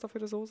 Keine Ahnung, was da für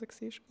eine Soße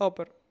war.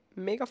 Aber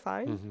mega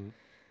fein. Mhm.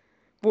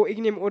 Wo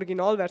irgendwie im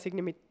Original wäre es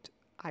irgendwie mit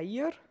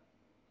Eier. Und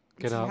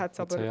Genau, sie hat es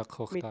hat sie aber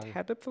hergekocht, mit Eier.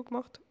 Herdöpfel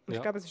gemacht. Und Ja.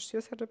 ich glaube, es ist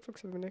Süßherdöpfel,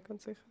 bin mir nicht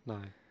ganz sicher.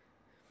 Nein.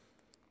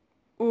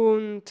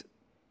 Und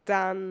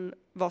dann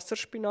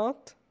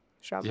Wasserspinat.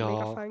 Das war auch mega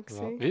Ja, fein. ja.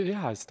 Gewesen. Wie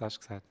heisst das, hast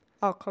du gesagt?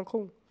 Ah,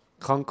 Cancun.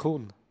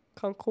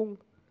 Cancun.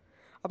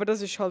 Aber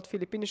das ist halt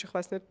philippinisch. Ich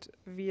weiß nicht,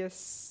 wie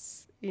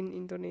es in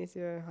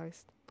Indonesien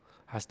heisst.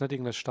 Heisst nicht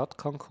irgendeine Stadt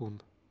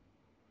Cancun?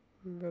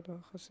 Ja, da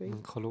kann sein.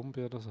 In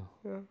Kolumbien oder so?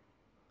 Ja.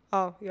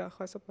 Ah, ja, ich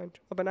weiß, was du meinst.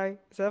 Aber nein,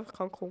 es ist einfach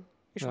Cancun.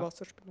 Ist Ja.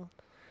 Wasserspinat.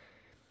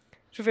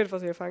 Das war auf jeden Fall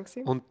sehr fein.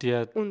 Gewesen. Und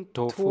die Und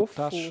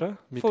Tofu-Tasche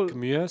mit Voll.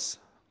 Gemüse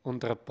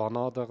und einer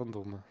Panade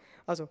rundherum.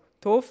 Also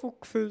Tofu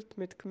gefüllt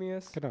mit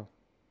Gemüse Genau.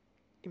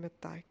 in einem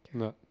Teig.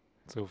 Ja,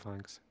 so fein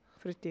gewesen.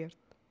 Frittiert.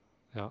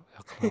 Ja,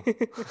 klar.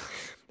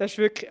 Das ist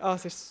wirklich, es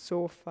war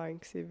so fein,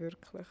 gewesen,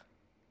 wirklich.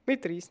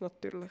 Mit Reis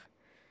natürlich.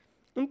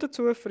 Und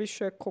dazu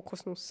frischen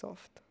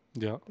Kokosnusssaft.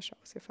 Ja. Das war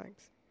auch sehr fein.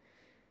 Gewesen.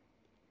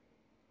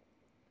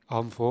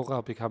 Am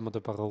Vorabend haben wir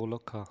den Barolo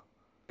gehabt.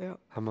 Ja.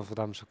 Haben wir von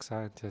dem schon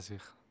gesagt? Ja,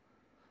 sicher.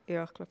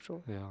 Ja, ich glaube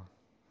schon. Ja,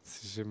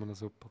 es war immer noch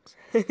super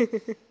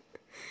gewesen.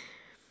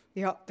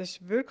 Ja, das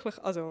ist wirklich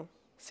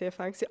sehr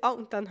fein gewesen.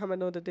 Und dann haben wir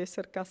noch den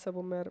Dessert gegessen,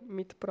 den wir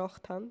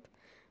mitgebracht haben.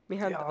 Wir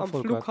haben Ja, am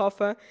voll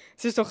Flughafen,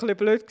 es war doch ein bisschen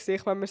blöd gewesen,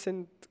 ich meine, wir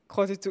sind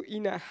quasi zu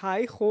ihnen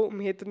heimgekommen und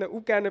wir hätten ihnen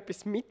auch gerne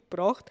etwas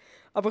mitgebracht.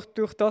 Aber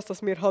durch das,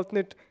 dass wir halt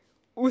nicht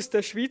aus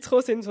der Schweiz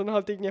gekommen sind, sondern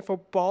halt irgendwie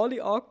von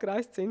Bali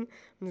angereist sind,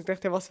 und ich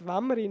dachte, was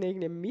wollen wir ihnen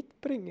irgendwie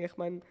mitbringen? Ich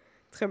meine,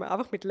 jetzt kommen wir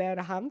einfach mit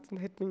leeren Händen,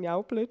 das hätte mich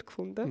auch blöd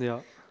gefunden.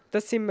 Ja.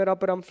 Dann sind wir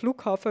aber am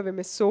Flughafen, weil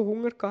wir so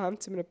Hunger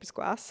hatten, sind wir etwas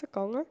essen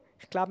gegangen.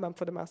 Ich glaube, wir haben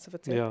von dem Essen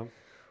erzählt. Ja.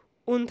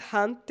 Und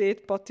haben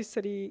dort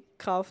Patisserie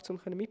gekauft, um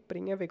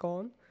mitbringen,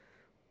 vegan.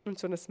 Und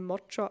so eine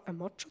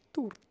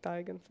Matcha-Torte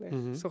eigentlich.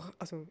 Mhm. So,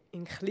 also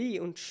in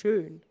klein und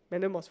schön. Wir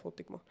haben nicht mal ein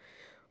Foto gemacht.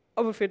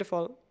 Aber auf jeden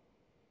Fall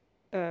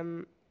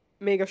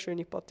mega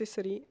schöne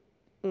Patisserie.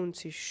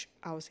 Und es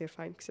war auch sehr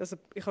fein gewesen. Also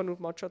ich habe nur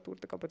die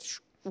Matcha-Torte, aber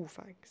es war auch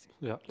fein gewesen.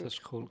 Ja, das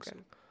ist cool. Okay.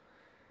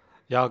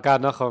 Ja,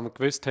 gerne nachher, wenn wir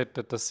gewusst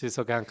hätten, dass sie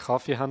so gerne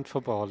Kaffee haben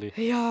von Bali.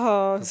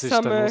 Ja, Das das ist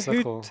haben dann wir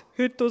rausgekommen.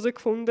 heute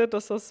herausgefunden,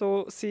 dass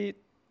sie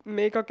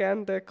mega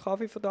gerne den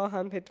Kaffee von da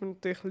haben. Hätten wir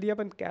natürlich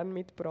liebend gerne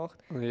mitgebracht.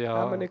 Ja.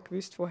 Haben wir nicht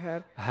gewusst,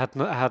 woher. Er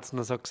hat es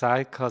noch so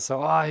gesagt,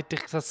 so, hätte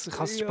ich das, ich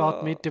habe es Ja.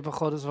 spät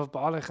mitbekommen, dass wir von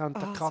Bali kommen,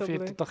 den Kaffee so hätte ich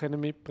blöd. doch können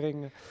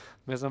mitbringen.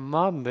 Wir so,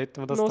 Mann,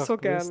 hätten wir das Noch doch so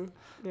gewusst.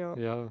 gern.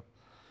 Ja.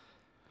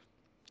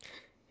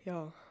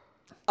 Ja.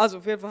 Also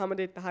auf jeden Fall haben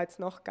wir dort Heiz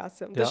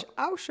nachgegessen. Und das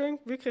war auch schön,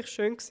 wirklich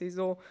schön gewesen.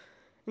 So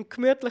einen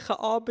gemütlichen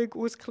Abend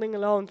ausklingen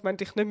lassen und man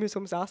dich nicht mehr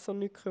ums Essen und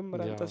nichts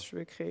kümmern. Ja. Das war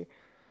wirklich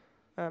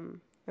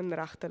ein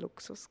rechter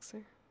Luxus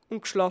gewesen.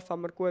 Und geschlafen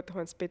haben wir gut. Ich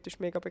meine, das Bett war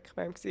mega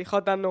bequem gewesen. Ich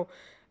habe dann noch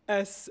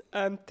ein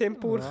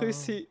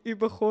Tempur-Küssi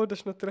bekommen.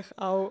 Das war natürlich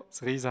auch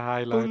Das riesen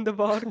Highlight.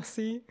 wunderbar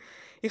gewesen.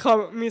 Ich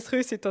habe mein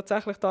Küssi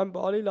tatsächlich hier in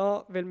Bali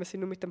lassen, weil wir sind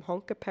nur mit dem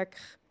Handgepäck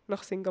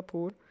nach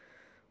Singapur.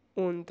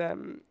 Und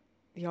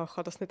ich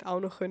konnte das nicht auch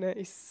noch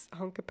ins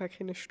Handgepäck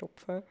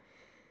hineinstopfen.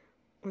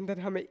 Und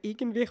dann haben wir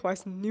irgendwie, ich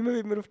weiss nicht mehr,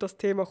 wie wir auf das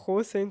Thema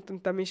gekommen sind.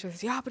 Und dann ist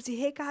es, ja, aber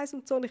sie haben eins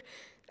und so. Und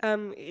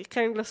ich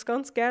kann das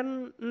ganz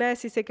gerne nehmen.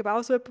 Sie sagen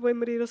auch so jemand, wo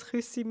immer ihr das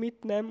Küssi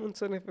mitnehmen. Und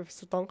so. Und ich war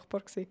so dankbar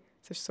gewesen.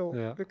 Es war so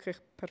wirklich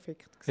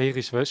perfekt gewesen.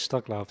 Ihre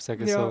Schwester, glaube ich,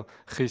 sagen so,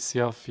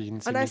 Küsse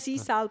affin. Nein, sie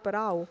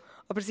selber auch.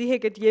 Aber sie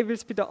haben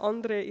jeweils bei den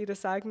anderen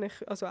ihres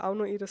eigenes, also auch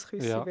noch ihr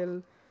Küssi,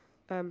 weil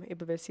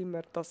sie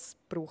immer das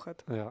brauchen.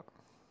 Ja.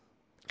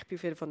 Ich bin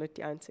auf jeden Fall nicht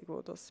die Einzige,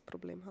 die das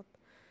Problem hat.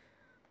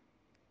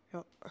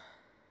 Ja.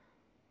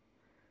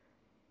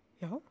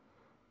 Ja.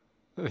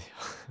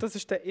 Das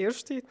war der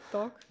erste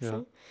Tag.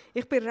 Ja.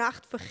 Ich war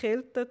recht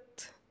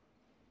verkältet.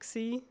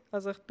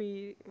 Also ich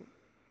bin,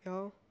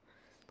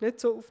 nicht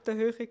so auf der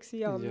Höhe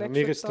gewesen, am Ja, nächsten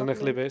mir ist es dann ein Tag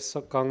bisschen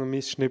besser gegangen.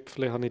 Mein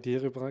Schnüpfli habe ich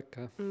dir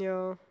übergegeben. noch.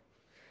 Ja,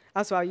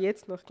 also auch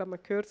jetzt noch. Ich glaube, man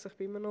hört es, ich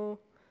bin immer noch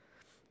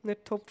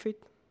nicht topfit.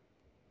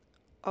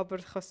 Aber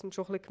ich habe es dann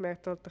schon ein bisschen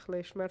gemerkt, halt ein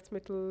bisschen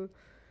Schmerzmittel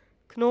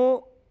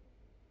genommen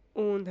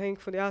und habe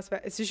gefunden, ja,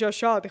 es ist ja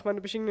schade. Ich meine,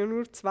 du bist irgendwie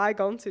nur 2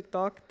 ganze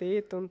Tage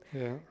dort und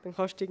Ja, dann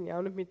kannst du irgendwie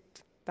auch nicht mit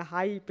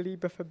daheim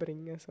bleiben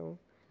verbringen. So.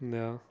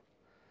 ja,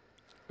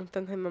 Und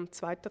dann haben wir am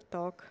zweiten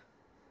Tag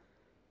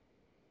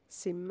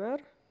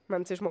wir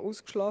haben zuerst mal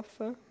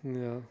ausgeschlafen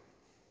ja.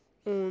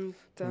 und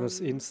Wenn man das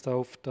Insta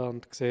aufgetan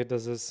und gesehen,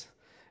 dass es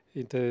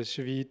in der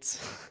Schweiz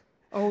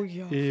oh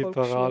ja, voll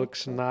überall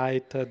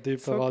geschneit geschneit hat, So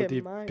überall die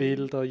gemein.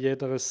 Bilder,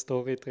 jeder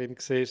Story drin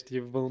siehst,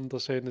 die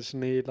wunderschönen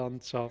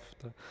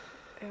Schneelandschaften.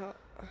 Ja,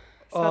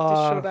 es hat uns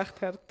schon Ah,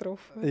 recht hart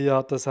getroffen.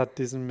 ja, das hat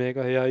diesen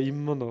mega, ja,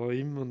 immer noch,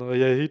 immer noch.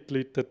 Ja, heute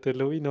läutet der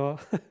Louis noch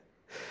an.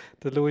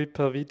 Der Louis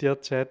per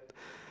Videochat.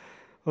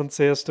 Und das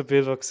erste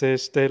Bild, das du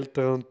siehst, die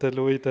Eltern und der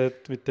Louis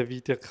dort mit der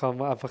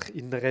Videokamera einfach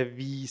in einer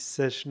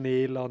weißen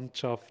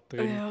Schneelandschaft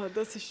drin. Ja,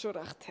 das ist schon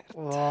recht hart.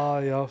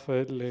 Oh, ja,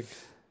 völlig.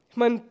 Ich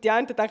meine, die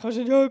einen denken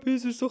wahrscheinlich, ja, bei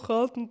uns ist es so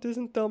kalt und die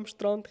sind da am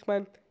Strand. Ich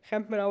meine,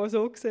 könnte man auch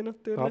so sehen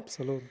natürlich.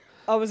 Absolut.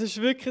 Aber es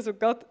ist wirklich so,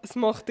 es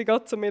macht dich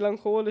gerade so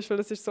melancholisch, weil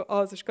es ist so,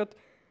 es ist gerade,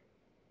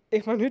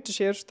 ich meine, heute ist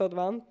erst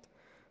Advent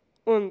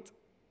und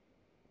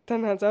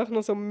dann haben sie auch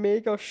noch so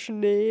mega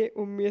Schnee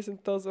und wir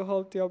sind da so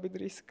halt ja bei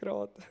 30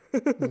 Grad.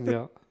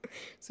 Ja,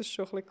 Das ist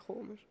schon ein bisschen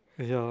komisch.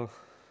 ja.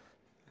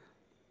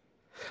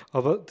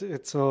 Aber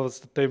jetzt noch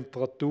was die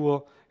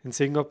Temperatur in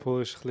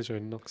Singapur ist ein bisschen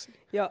schöner gewesen.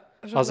 Ja,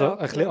 schon Also ein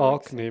bisschen angenehmer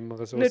angenehmer.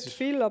 Also, Nicht es ist,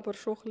 viel, aber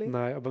schon ein bisschen.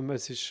 nein, aber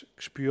es ist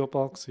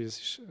spürbar gewesen. Es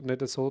ist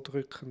nicht so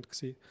drückend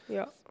gewesen.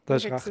 Ja,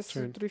 Das ich ist war recht so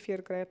schön.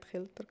 3-4 Grad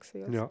kälter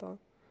gewesen als Ja. da.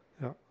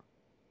 Ja.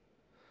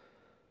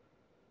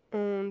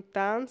 Und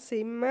dann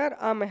sind wir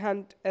haben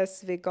ein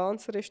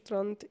veganes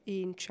Restaurant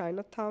in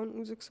Chinatown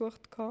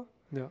rausgesucht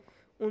Ja.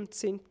 und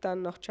sind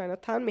dann nach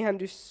Chinatown. Wir haben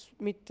uns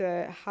mit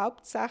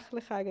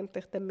hauptsächlich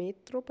eigentlich der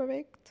Metro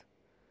bewegt.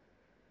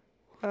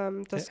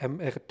 Das Der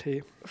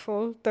MRT.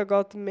 voll, da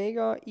geht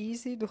mega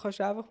easy. Du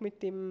kannst einfach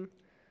mit dem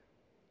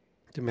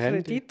Dem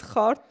Handy.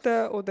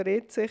 Kreditkarte oder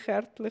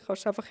EC-Kärtchen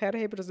kannst du einfach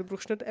herheben. Also du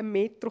brauchst nicht eine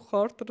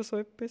Metrokarte oder so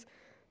etwas,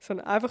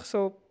 sondern einfach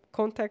so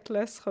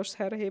contactless kannst du es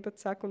herheben,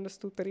 zack, und es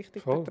tut den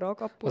richtigen Voll.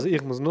 Betrag abbuchen. Also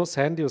ich muss nur das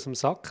Handy aus dem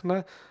Sack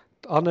nehmen,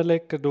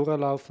 anlegen,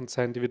 durchlaufen und das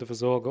Handy wieder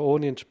versorgen,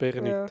 ohne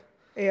Entsperren. ja. Nicht.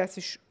 Ja, es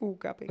ist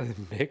unglaublich.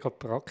 Mega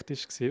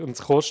praktisch gewesen. Und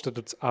es kostet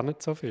jetzt auch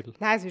nicht so viel.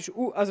 Nein, es ist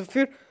also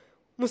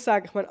muss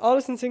sagen, ich meine,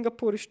 alles in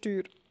Singapur ist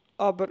teuer,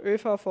 aber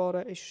ÖV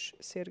fahren ist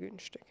sehr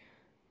günstig.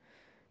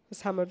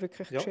 Das haben wir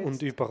wirklich Ja, geschätzt.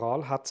 und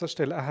überall hat es eine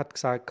Stelle. Er hat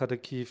gesagt, der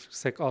Kief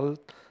sagt, alle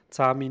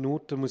 10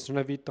 Minuten, musst du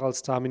nicht weiter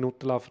als 10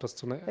 Minuten laufen, dass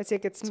du nicht Sie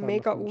haben jetzt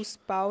mega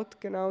ausgebaut,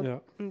 genau. Ja.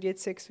 Und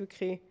jetzt ist es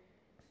wirklich,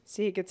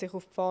 sie haben sich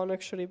auf die Fahne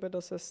geschrieben,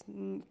 dass es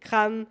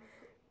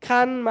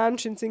kein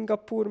Mensch in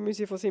Singapur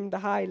müsse von seinem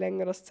Daheim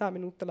länger als 10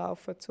 Minuten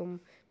laufen, um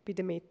bei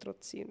der Metro zu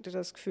ziehen. Und ich habe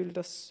das Gefühl,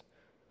 das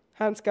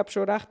haben sie, glaube ich,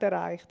 schon recht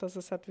erreicht. Also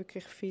es hat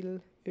wirklich viel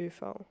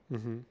ÖV.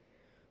 Mhm.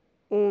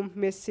 Und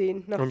wir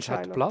sind nach Und es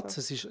hat Chinatown. Platz,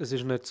 es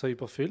ist nicht so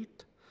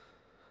überfüllt.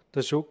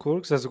 Das ist schon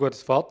cool. Also gut,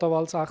 es fährt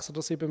auch 6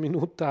 oder 7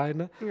 Minuten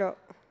rein. Ja.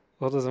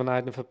 Oder so, wenn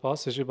einer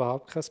verpasst, ist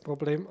überhaupt kein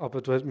Problem.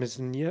 Aber wir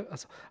sind nie,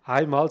 also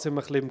einmal sind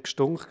wir ein bisschen im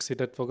Gestunk gewesen,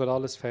 dort wo gerade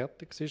alles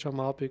fertig war am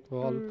Abend,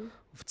 wo alle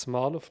auf das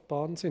Mal auf die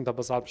Bahn sind.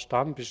 Aber selbst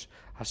dann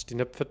hast du dich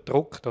nicht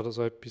verdruckt oder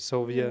so etwas,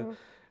 so wie, Ja.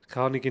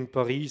 keine Ahnung, in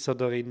Paris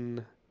oder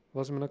in,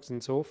 was haben wir noch,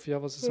 in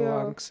Sofia, was so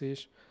Ja. eng war.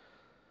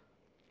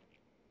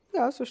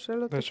 Ja, so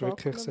schnell. Das war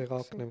wirklich sehr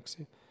angenehm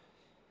gewesen.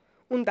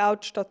 Und auch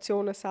die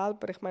Stationen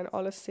selber, ich meine,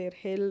 alles sehr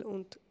hell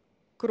und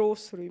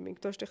grossräumig.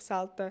 Du hast dich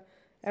selten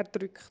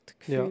erdrückt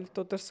gefühlt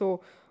oder so,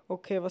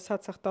 okay, was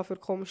hat sich da für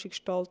komische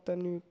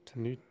Gestalten?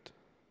 Nichts.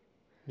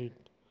 Nicht.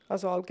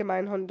 Also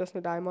allgemein habe ich das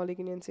nicht einmal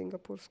irgendwie in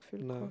Singapur das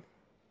Gefühl Nein. gehabt.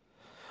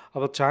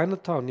 Aber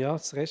Chinatown, ja,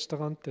 das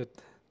Restaurant dort.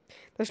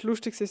 Das war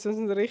lustig, es war so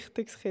ein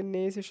richtiges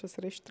chinesisches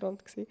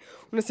Restaurant.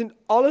 Und es sind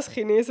alles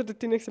Chinesen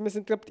dort drin. Wir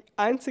sind, glaube ich, die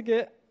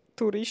einzigen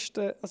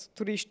Touristen,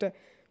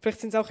 vielleicht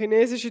sind es auch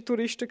chinesische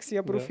Touristen gewesen,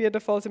 aber auf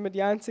jeden Fall sind wir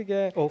die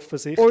einzigen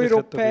Offensichtlich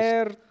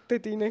Europäer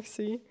dort drin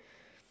gewesen.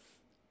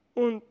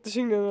 Und das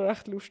war irgendwie noch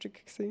recht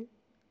lustig gewesen.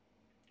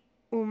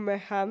 Und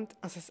wir haben,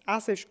 also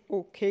das Essen war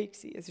okay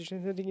gewesen. Es ist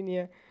nicht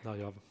irgendwie...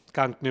 Naja, es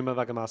geht nicht mehr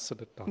wegen dem Essen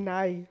dort an.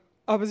 Nein,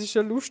 aber es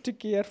war eine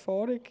lustige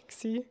Erfahrung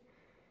gewesen.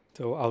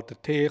 So, auch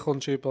der Tee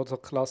kommst du über, so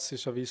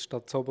klassischerweise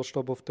statt zuoberst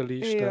oben auf der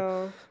Liste.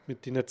 Ja,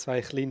 Mit deinen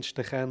 2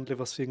 kleinsten Kännchen,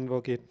 die es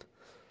irgendwo gibt.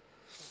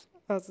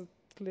 also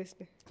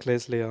Gläschen.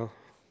 Gläschen, ja.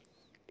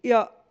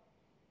 Ja,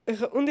 ich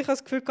habe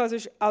das Gefühl, es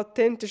ist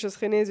authentisches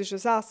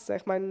chinesisches Essen.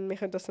 Ich meine, wir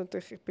können das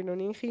natürlich, ich bin noch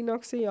nie in China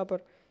gewesen, aber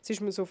es ist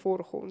mir so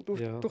vorgekommen. Und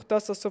durch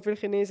das, dass so viele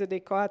Chinesen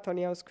dort hatten, habe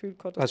ich auch das Gefühl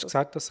gehabt, dass Hast du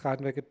gesagt, dass es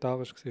rein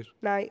vegetarisch war?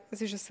 Nein,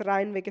 es ist ein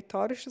rein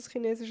vegetarisches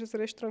chinesisches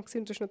Restaurant gewesen.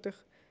 Und das ist natürlich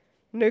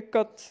nicht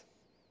gerade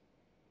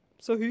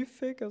so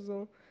häufig.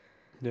 Also,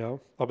 Ja,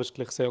 aber es war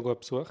gleich sehr gut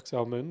besucht.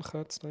 Auch Mönche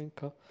hat es drin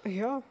gehabt.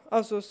 ja,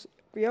 also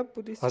ja,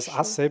 buddhistisch. Also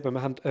das Essen eben,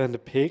 wir hatten eine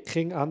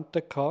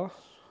Peking-Ente gehabt.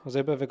 also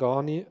eben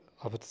vegane,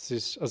 aber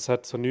es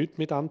hat so nichts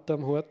mit Ente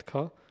am Hut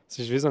gehabt. Es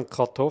ist wie so ein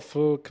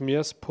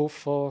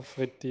Kartoffel-Gemüsepuffer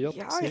frittiert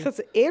Ja,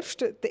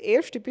 gewesen. der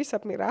erste Biss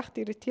hat mich recht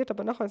irritiert,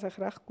 aber nachher habe ich es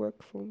eigentlich recht gut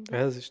gefunden.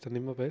 Ja, es ist dann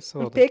immer besser,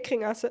 Und oder?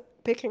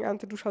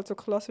 Peking-Ente tust du halt so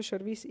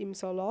klassischerweise im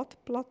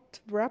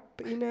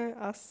Salatblatt-Wrap rein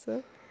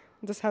essen.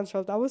 Und das haben sie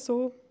halt auch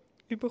so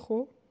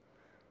bekommen.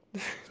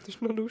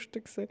 Das war noch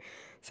lustig.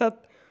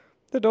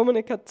 Der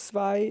Dominik hat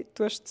zwei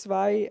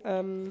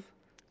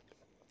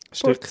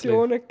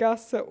Portionen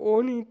gegessen,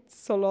 ohne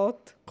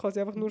Salat,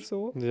 quasi einfach nur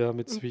so. Ja,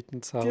 mit Und Sweet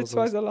and die Sour 2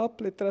 Sauce.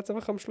 Salatblätter hat es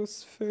einfach am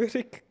Schluss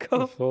Führung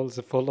gehabt.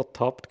 Voll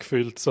ertappt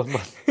gefühlt. So,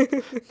 man. So,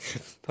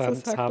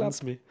 Dann haben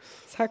sie mich.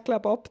 es hat,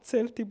 glaube ich,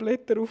 abgezählt, die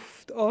Blätter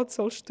auf die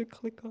Anzahl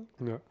Stückchen gehabt.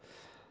 Ja.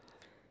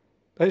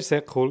 Das war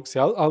sehr cool.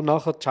 Auch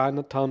nachher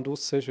Chinatown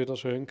draussen war wieder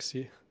schön,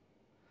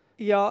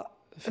 Ja,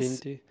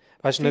 finde ich.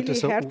 Weißt du, viele nicht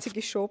so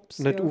herzige Shops.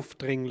 nicht Ja.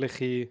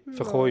 aufdringliche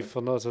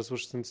Verkäufer. Ne? Also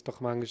sonst sind es doch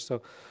manchmal so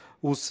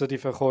aussen die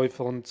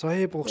Verkäufer und so,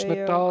 hey, brauchst du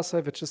nicht das?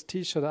 Hey, willst du ein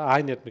T-Shirt?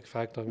 Eine hat mich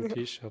gefragt nach einem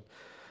T-Shirt.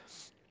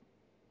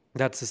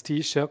 Da hat es ein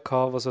T-Shirt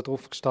gehabt, wo so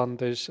drauf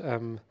gestanden ist,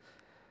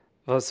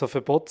 was so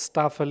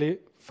Verbotstafel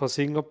von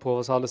Singapur,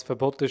 was alles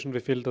verboten ist und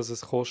wie viel das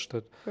es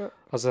kostet. Ja.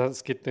 Also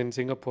es gibt in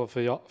Singapur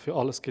für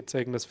alles gibt es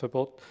irgendein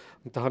Verbot.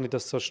 Und da habe ich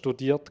das so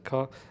studiert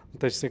gehabt.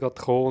 Und da ist sie gerade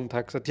gekommen und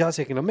hat gesagt, ja,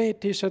 sie haben noch mehr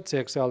T-Shirts, sie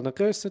haben noch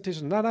grössere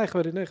T-Shirts. Nein, ich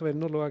will nicht, ich will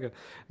nur schauen.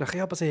 Nachher,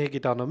 ja, aber sie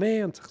haben da noch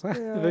mehr. Und ich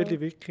sage, nein, will ich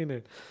wirklich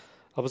nicht.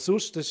 Aber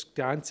sonst, das ist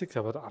die einzige,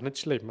 aber auch nicht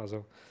schlimm.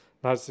 Also,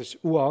 nein, es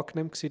war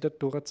angenehm,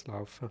 dort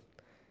durchzulaufen.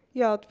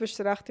 Ja, du bist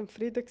recht im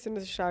Frieden gewesen.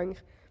 Das ist eigentlich,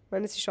 ich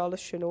meine, es war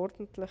alles schön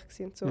ordentlich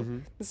gewesen und so.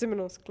 Dann sind wir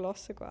noch ins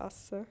Klasse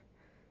essen.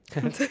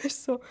 Und das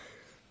ist so,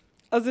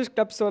 also ich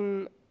glaube so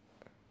eine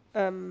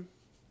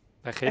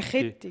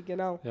Kette,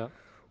 genau. Ja.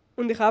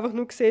 Und ich habe einfach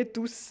nur gesehen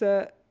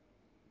draussen,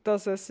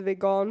 dass es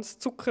veganes,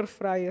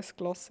 zuckerfreies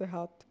Glasse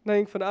hat. Dann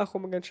habe ich gedacht,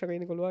 komm, wir gehen schnell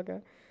rein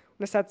schauen.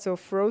 Und es hat so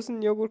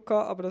Frozen Joghurt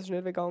gehabt, aber das war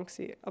nicht vegan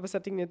gewesen. Aber es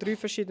hat irgendwie 3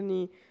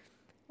 verschiedene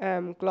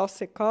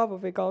Glasse gehabt,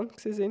 die vegan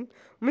waren. Und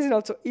wir sind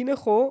halt so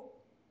reingekommen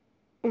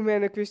und wir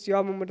haben nicht gewusst,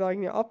 ja, muss man da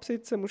irgendwie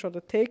absitzen, muss an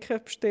der Theke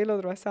bestellen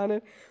oder weiß auch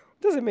nicht.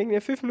 Und dann sind wir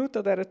irgendwie 5 Minuten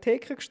an dieser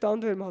Theke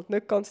gestanden, weil wir halt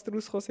nicht ganz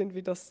daraus gekommen sind,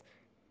 wie das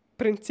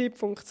Prinzip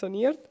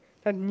funktioniert.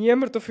 Dann hat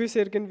niemand auf uns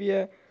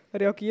irgendwie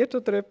reagiert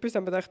oder etwas.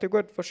 Dann haben wir gedacht, ja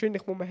gut,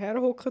 wahrscheinlich muss man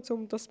herhocken,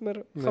 um dass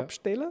man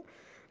bestellen kann.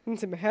 Dann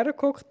sind wir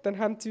hergehockt, dann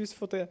haben sie uns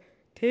von der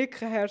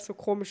Theke her so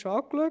komisch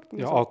angeschaut.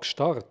 Ja, so,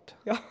 angestarrt.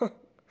 Ja,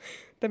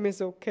 dann bin ich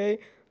so, okay.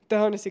 Dann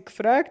habe ich sie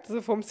gefragt,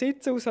 also vom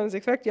Sitzen aus habe ich sie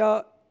gefragt,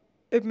 ja,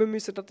 ob wir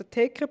müssen an der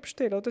Theke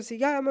bestellen oder sie,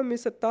 ja, wir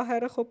müssen da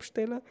herkommen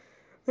bestellen.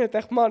 Und ich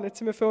dachte, Mann, jetzt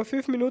sind wir vor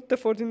 5 Minuten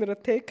vor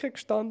deiner Theke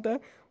gestanden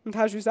und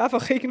hast uns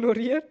einfach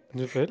ignoriert.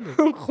 Nicht wirklich.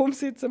 Und kaum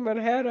sitzen wir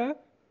her,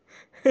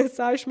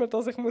 sagst du mir,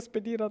 dass ich bei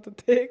dir an der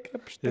Theke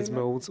bestellen Jetzt sind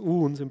wir uns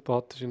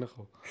unsympathisch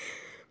reingekommen.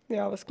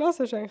 Ja, aber das Glas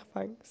war eigentlich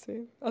fein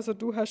gewesen. Also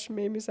du hast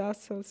mehr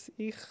essen als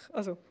ich.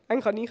 Also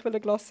eigentlich kann ich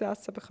ein Glas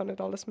essen, aber ich kann nicht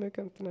alles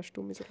mögen und dann hast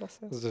du Glas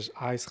essen. Also das ist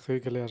ein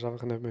Kügel, hast du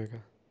einfach nicht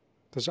mögen.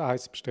 Das ist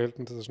eins bestellt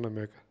und das ist nicht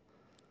mögen.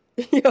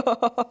 Ja.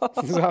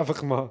 Das ist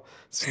einfach mal,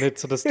 es ist nicht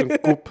so, dass du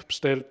einen Cup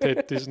bestellt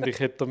hättest und ich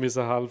hätte dir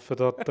helfen müssen,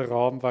 da den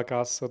Rahmen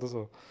wegessen oder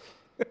so.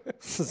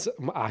 Es ist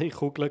um eine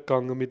Kugel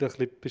gegangen mit ein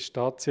bisschen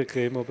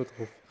Pistaziencreme oben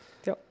drauf.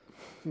 Ja.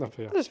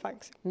 Aber ja. Das war fein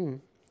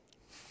gewesen.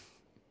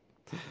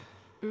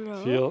 Ja.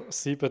 Für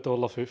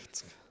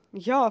 $7,50.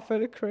 Ja,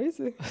 völlig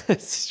crazy.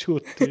 Es ist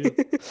schon teuer.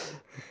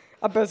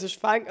 Aber es ist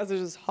fein, also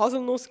es war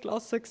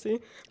Haselnussglas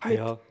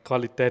Ja, die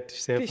Qualität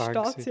ist sehr fein.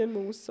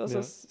 Pistazienmus, also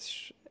ja.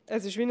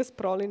 Es ist wie ein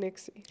Praline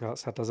gewesen. Ja,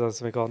 es hat also ein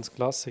veganes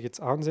Glas, gibt es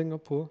auch in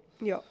Singapur.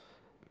 Ja.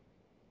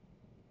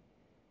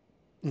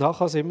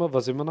 Nachher sind wir,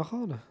 was sind wir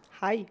nachher?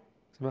 Hi.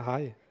 Sind wir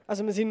heim?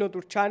 Also wir sind noch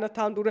durch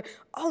Chinatown durch.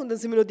 Und dann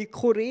sind wir noch die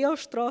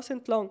Korea-Straße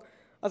entlang.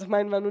 Also ich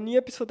meine, wir haben noch nie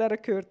etwas von der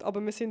gehört, aber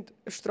wir sind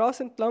eine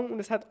Straße entlang und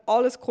es hat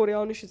alles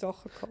koreanische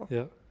Sachen gehabt.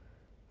 Ja.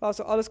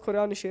 Also alles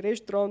koreanische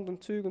Restaurants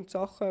und Zeug und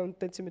Sachen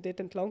und dann sind wir dort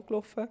entlang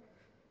gelaufen.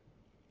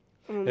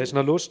 Ja, ist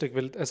noch lustig,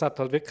 weil es hat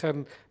halt wirklich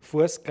einen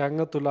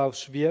Fußgänger, du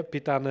laufst wie bei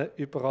denen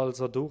überall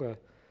so durch.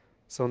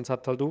 Sonst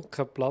hat halt auch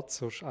keinen Platz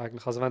sonst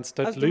eigentlich. Also wenn es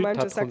dort also Leute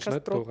hat, kommst du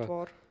nicht durch.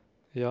 Trottoir.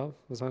 Ja,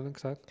 was habe ich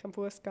gesagt? Kein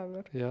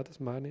Fußgänger. Ja, das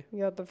meine ich.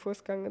 Ja, der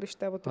Fußgänger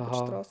ist der über die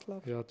Straße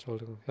läuft. Ja,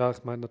 Entschuldigung. Ja,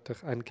 ich meine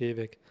natürlich einen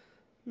Gehweg.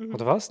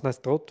 Oder was? Nein,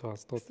 das Trottoir.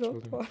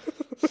 Entschuldigung.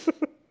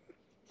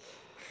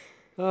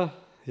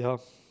 Ja.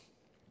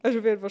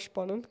 Also wird etwas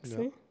spannend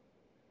gewesen. Ja.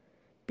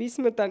 Bis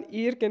wir dann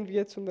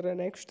irgendwie zu einer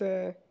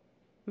nächsten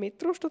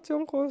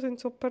Metrostation gekommen sind,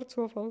 so per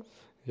Zufall.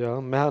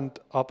 Ja, wir haben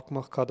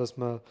abgemacht, dass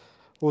wir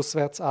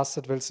auswärts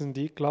essen, weil sie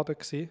eingeladen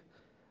waren.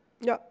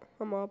 Ja,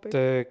 am Abend.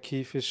 Der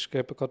Keith ist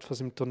gerade von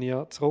seinem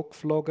Turnier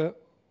zurückgeflogen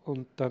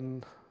und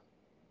dann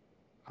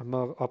haben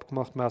wir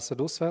abgemacht, wir essen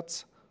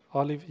auswärts,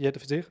 alle, jeder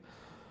für sich.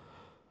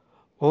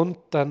 Und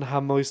dann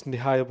haben wir uns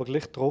daheim aber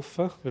gleich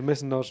getroffen, weil wir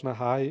sind noch schnell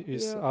heim,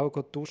 uns auch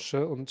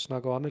duschen und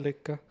schnell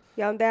hinlegen.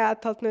 Ja, und er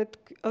hat halt nicht,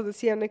 also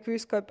sie haben nicht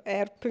gewusst, ob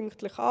er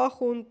pünktlich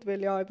ankommt,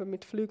 weil ja eben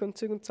mit Flügen und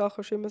Zeug und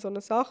Sachen ist immer so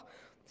eine Sache.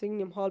 Sie waren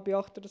irgendwie um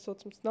 7:30 oder so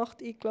zum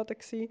Nacht eingeladen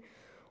gewesen.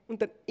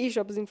 Und dann ist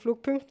aber sein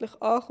Flug pünktlich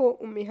angekommen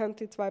und wir haben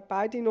die zwei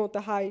beide noch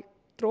daheim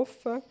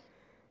getroffen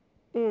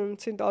und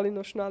sind alle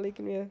noch schnell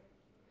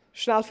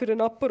für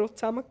den Apero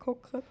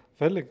zusammengehockt.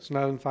 Völlig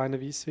schnell einen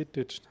feinen Weisswein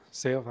deutsch.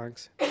 Sehr fein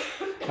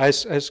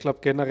gewesen. Er ist glaube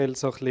generell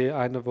so ein bisschen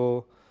einer,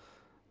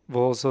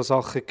 wo so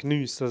Sachen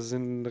geniesst. Also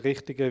ein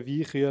richtiger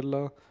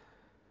Weinkühler.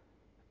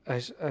 Er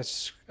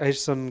ist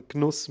so ein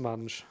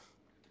Genussmensch.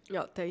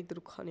 Ja, den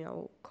Eindruck hatte ich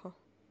auch gehabt.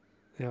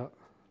 Ja.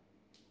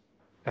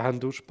 Er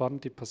hat eine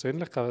spannende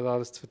Persönlichkeit, er hat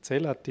alles zu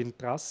erzählen, hat die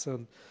Interessen.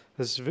 Und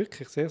das ist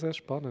wirklich sehr, sehr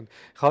spannend.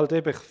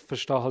 Ich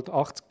verstehe halt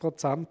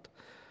 80%.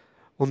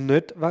 Und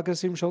nicht wegen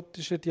seinem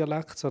schottischen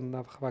Dialekt,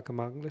 sondern einfach wegen dem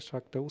Englisch,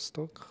 wegen der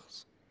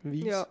Ausdrucksweise.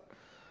 Ja.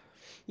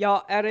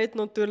 Ja, er redet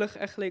natürlich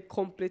ein bisschen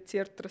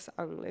komplizierteres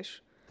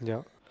Englisch.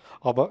 Ja.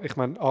 Aber ich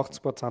meine,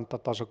 80%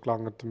 hat da schon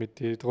gelangt, damit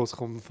ich daraus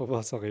komme, von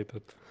was er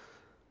redet.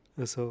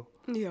 Also,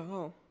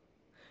 Ja.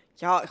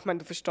 Ja, ich meine,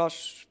 du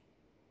verstehst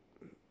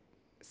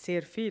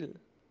sehr viel.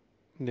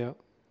 ja.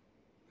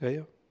 Ja,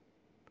 ja.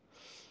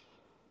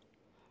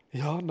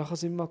 Ja, nachher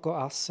sind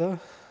wir essen.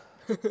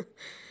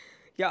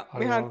 Ja,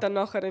 wir haben dann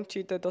nachher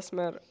entschieden, dass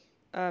wir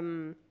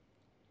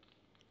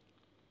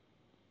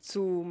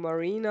zu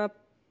Marina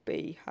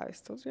Bay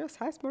heisst, oder? Ja, es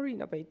heisst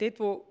Marina Bay. Dort,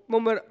 wo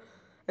wir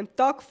einen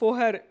Tag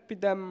vorher bei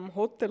dem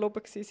Hotel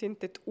oben waren,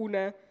 dort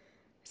unten,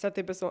 es hat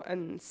eben so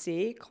einen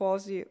See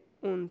quasi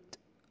und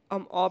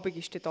am Abend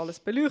ist dort alles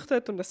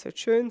beleuchtet und es sollte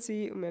schön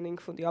sein. Und wir haben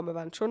gefunden, ja, wir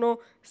wollen schon noch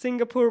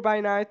Singapore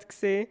by Night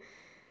sehen.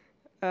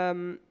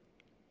 Und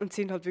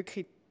sind halt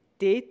wirklich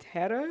dort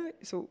her,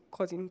 so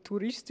quasi in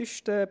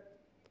touristischsten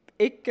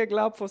Ecke,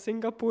 glaube von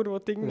Singapur, wo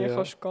du irgendwie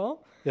kannst gehen.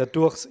 Ja,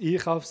 durchs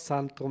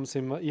Einkaufszentrum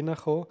sind wir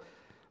reingekommen,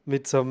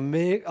 mit so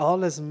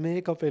alles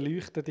mega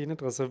beleuchtet innen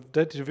dran. Also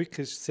dort war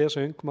wirklich sehr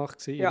schön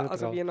gemacht. Ja,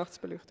 also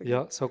Weihnachtsbeleuchtung.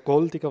 Ja, so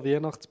goldiger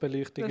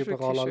Weihnachtsbeleuchtung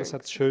überall. Alles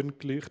hat schön schön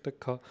geleuchtet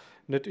gehabt.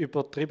 Nicht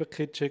übertrieben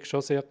kitschig,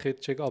 schon sehr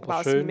kitschig,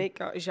 aber schön.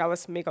 schön. Ist auch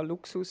ein mega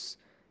Luxus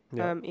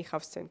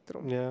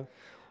Einkaufszentrum. Ja.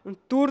 Und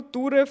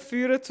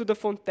durchführen zu der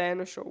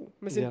Fontänenshow.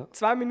 Wir sind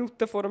 2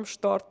 Minuten vor dem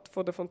Start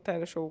von der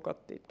Fontänenshow gerade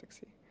dort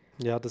gewesen.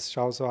 Ja, das ist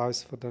auch so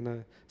eines von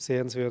diesen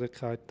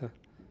Sehenswürdigkeiten.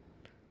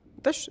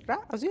 Also ich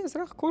habe es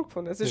recht cool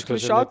gefunden. Es ist ein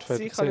bisschen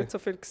schade, ich habe nicht so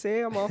viel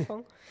gesehen am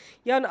Anfang.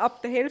 Ja, und ab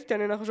der Hälfte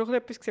habe ich nachher schon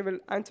etwas gesehen,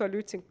 weil 1, 2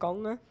 Leute sind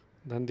gegangen.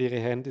 Dann haben die ihre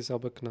Handys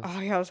runtergenommen.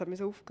 Ah ja, das hat mich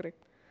so aufgeregt.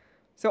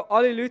 So,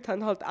 alle Leute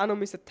haben halt auch noch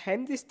die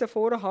Handys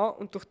davor haben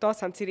und durch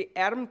das haben sie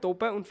ihre Arme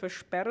oben und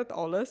versperren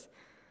alles.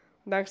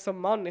 Und dann denke ich so,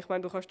 Mann, ich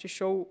meine, du kannst die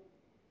Show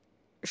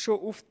schon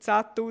auf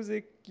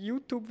 10'000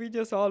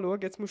 YouTube-Videos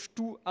anschauen. Jetzt musst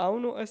du auch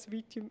noch ein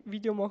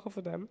Video machen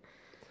von dem.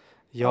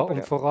 Ja, aber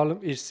und vor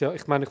allem ist es ja,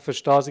 ich meine, ich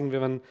verstehe es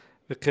irgendwie, wenn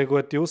du keine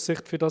gute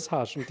Aussicht für das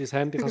hast und dein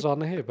Handy kannst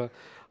anheben.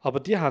 Aber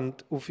die haben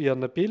auf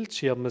ihren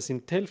Bildschirmen,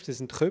 die Hälfte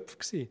sind Köpfe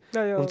gewesen.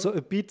 Ja. Und so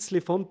ein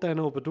bisschen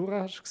Fontäne oben durch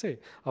hast du gesehen.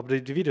 Aber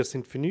die Videos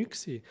sind für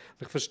nichts gewesen.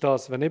 Ich verstehe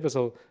es, wenn du eben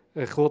so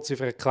eine kurze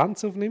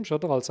Frequenz aufnimmst,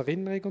 oder, als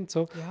Erinnerung und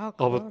so. Ja,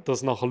 aber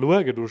das nachher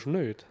schauen tust du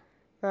nicht.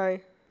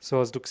 Nein. So,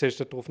 also du siehst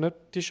darauf nicht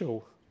die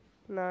Show.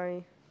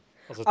 Nein.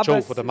 Also die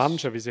Show von den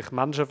Menschen, wie sich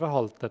Menschen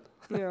verhalten.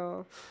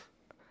 Ja.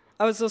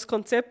 Aber so das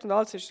Konzept und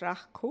alles ist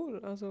recht cool.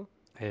 Also,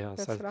 ja,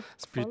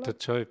 es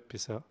bietet schon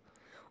etwas, ja.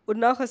 Und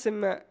nachher ist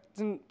halt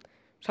ein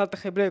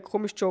bisschen blöd,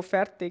 komm, ist die Show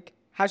fertig.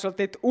 Hast halt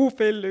dort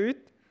viele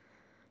Leute.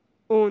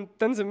 Und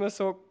dann sind wir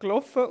so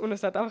gelaufen und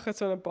es hat einfach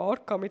so eine Bar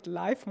mit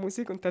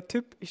Live-Musik und der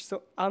Typ war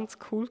so ganz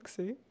cool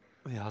gewesen.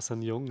 Ja, so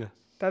ein Junge.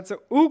 Der hat so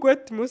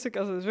gute Musik,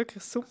 also das ist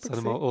wirklich super. So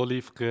einen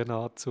olivgrünen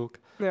Anzug.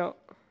 Ja,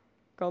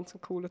 ganz ein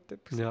cooler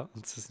Typ. Ja,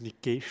 und so seine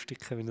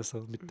Gestiken, wie er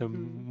so mit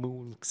dem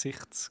Mund,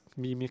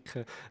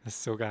 Gesichtsmimiken,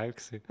 das war so geil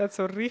gewesen. Er hat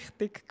so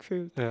richtig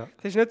gefühlt. Ja.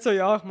 Es ist nicht so,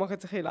 ja, ich mache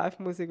jetzt ein bisschen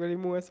Live-Musik, weil ich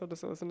muss oder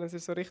so, sondern es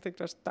ist so richtig,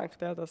 dass du denkst,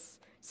 ja, das ist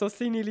so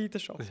seine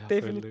Leidenschaft. Ja,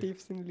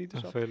 definitiv seine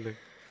Leidenschaft. Ja, völlig.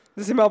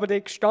 Dann sind wir aber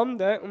dort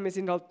gestanden und wir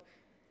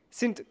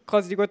sind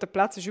quasi die guten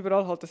Plätze, ist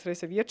überall halt das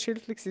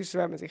Reserviertschild, sonst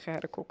wären wir sicher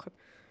hergeguckt.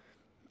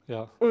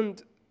 Ja.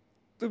 Und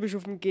du bist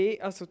auf dem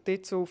also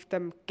dort so auf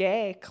dem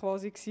Gä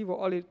quasi gsi, wo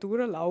alle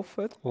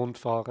durchlaufen. Und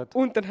fahren.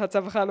 Und dann hat es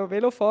einfach auch noch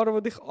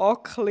Velofahrer, die dich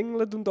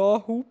anklingeln und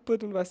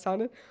anhupen und weiss auch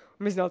nicht.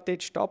 Und wir sind halt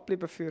dort stehen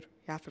geblieben für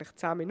vielleicht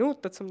 10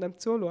 Minuten, um dem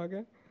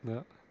zuzuschauen.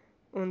 Ja.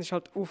 Und es war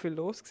halt auch viel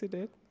los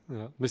dort.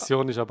 Ja.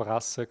 Mission war aber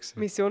Essen.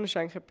 Mission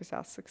war eigentlich etwas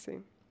Essen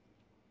gewesen.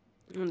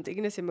 Und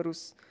irgendwie sind wir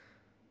aus...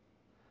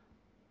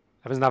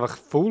 Wir sind einfach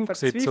voll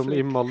gewesen, um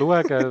immer zu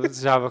schauen. Es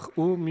ist einfach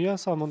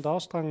mühsam und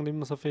anstrengend,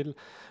 immer so viel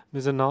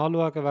müssen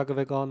anschauen wegen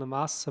veganem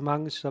Essen.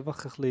 Manchmal ist es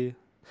einfach ein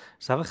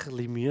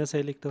bisschen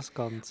mühselig, das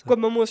Ganze. Gut,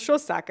 man muss schon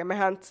sagen, wir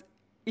haben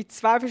in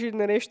 2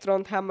 verschiedenen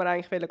Restaurants haben wir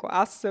eigentlich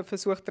essen,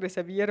 versucht zu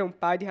reservieren und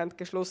beide hatten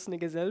geschlossene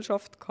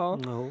Gesellschaft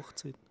gehabt. Eine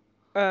Hochzeit.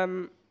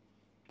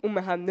 Und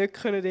wir haben nicht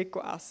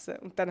dort essen.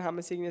 Und dann haben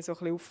wir es irgendwie so ein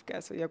bisschen aufgegeben.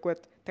 Also, ja gut,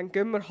 dann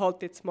gehen wir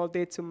halt jetzt mal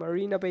dort zum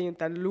Marina Bay und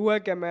dann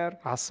schauen wir.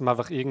 Essen wir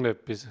einfach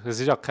irgendetwas. Das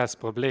ist ja kein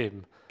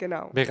Problem.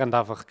 Genau. Wir können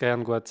einfach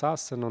gerne gutes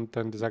Essen und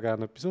dann auch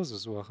gerne etwas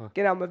raussuchen.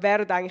 Genau, wir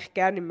wären eigentlich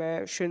gerne in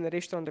einem schönen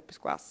Restaurant etwas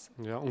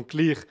essen. Ja, und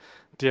gleich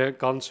Die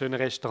ganz schöne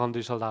Restaurant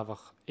ist halt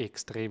einfach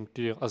extrem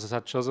teuer. Also es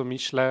hat schon so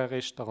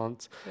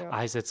Michelin-Restaurants. Ja.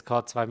 Eins hat es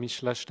gehabt, 2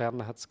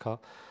 Michelin-Sterne hat es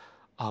gehabt.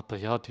 Aber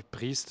ja, die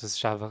Preise, es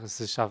ist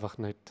einfach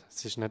nicht,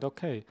 es ist nicht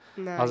okay.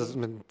 Also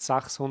Nein. mit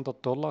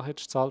 $600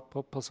 hättest du gezahlt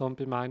pro Person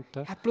beim einen.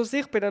 Ja, plus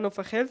ich bin dann noch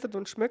verkältet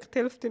und schmeckt die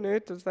Hälfte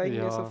nicht. Das war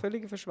irgendwie so Ja,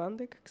 völlige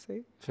Verschwendung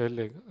gewesen.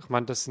 völlig. Ich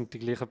meine, das sind die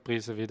gleichen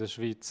Preise wie in der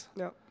Schweiz.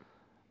 Ja.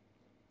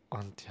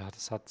 Und ja,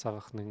 das hat es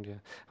einfach nicht irgendwie.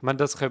 Ich meine,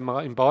 das können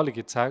wir in Bali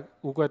gibt es auch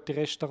gute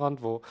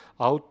Restaurants, die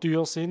auch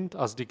teuer sind,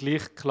 also die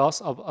gleiche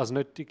Klasse, aber, also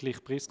nicht die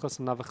gleiche Preisklasse,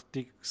 sondern einfach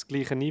das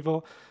gleiche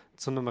Niveau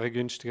zu einem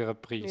günstigeren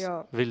Preis,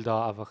 Ja. weil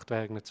da einfach die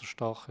Währung nicht so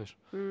stark ist.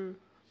 Mm.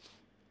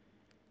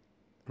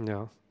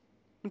 Ja.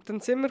 Und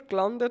dann sind wir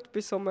gelandet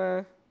bei so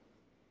einem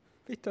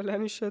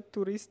italienischen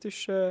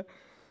touristischen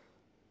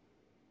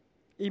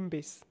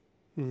Imbiss.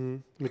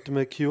 Mit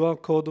einem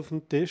QR-Code auf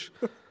dem Tisch.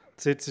 Du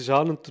sitzt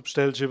an und du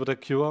bestellst über den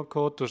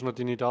QR-Code, du noch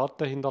deine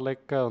Daten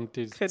hinterlegen und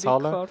die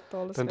zahlen. Kreditkarte,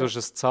 alles. Dann tust du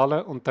es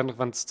zahlen und dann,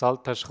 wenn du es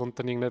gezahlt hast, kommt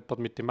dann irgendjemand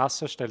mit dem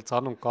Messer, stellt es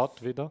an und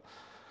geht wieder.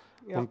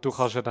 Ja. Und du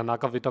kannst ja dann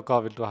auch wieder gehen,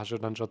 weil du hast ja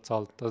dann schon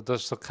gezahlt. Also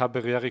das ist so kein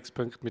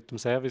Berührungspunkt mit dem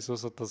Service,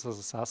 außer dass er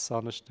das Essen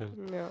anstellt.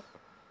 Ja.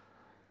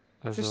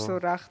 Das Also, war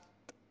so recht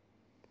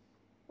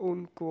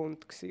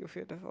ungewohnt gewesen, auf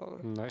jeden Fall.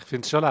 ich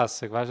finde es schon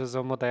lässig, weißt du,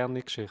 so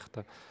moderne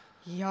Geschichten.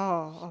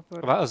 Ja,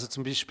 aber... Also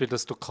zum Beispiel,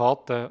 dass du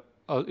Karten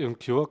im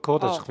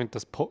QR-Code hast, ich finde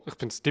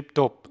das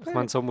tipptopp. Ich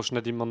meine, so musst du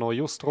nicht immer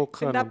neu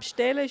ausdrucken. Ich finde,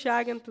 Bestellen ist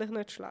eigentlich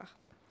nicht schlecht.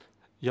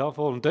 Ja,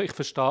 voll. Und ich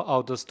verstehe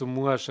auch, dass du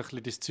musst ein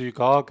bisschen dein Zeug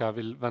angeben,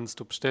 weil wenn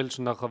du bestellst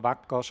und nachher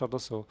weggehst oder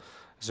so,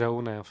 ist ja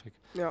auch nervig.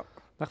 Ja.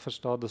 Ich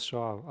verstehe das schon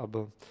auch,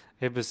 aber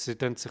eben, sie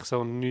können sich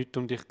so nichts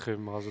um dich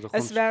kümmern. Also,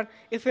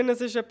 Ich finde,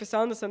 es ist etwas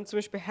anderes, wenn du zum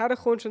Beispiel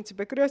herkommst und sie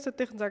begrüßen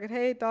dich und sagen,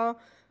 hey, da,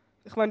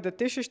 ich meine, der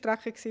Tisch war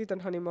dreckig,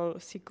 dann habe ich mal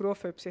sie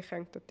gerufen, ob sie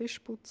den Tisch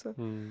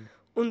putzen.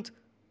 Und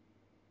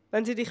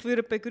wenn sie dich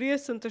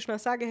begrüßen würden und dann schnell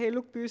sagen, hey,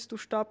 schau, bei uns, du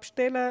stehst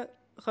bestellen,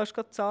 kannst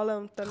du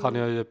zahlen und dann... kann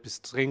ich euch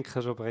etwas zu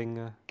trinken schon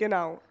bringen.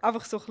 Genau,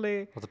 einfach so ein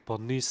bisschen... Oder ein paar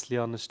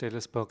Nüsse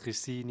anstellen, ein paar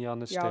Grissini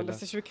anstellen. Ja, und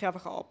das ist wirklich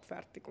einfach eine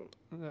Abfertigung.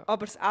 Ja.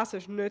 Aber das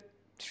Essen war nicht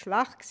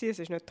schlecht, es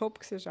war nicht top,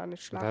 es war auch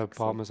nicht schlecht. Der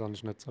Parmesan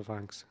ist nicht so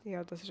fein.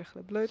 Ja, das war ein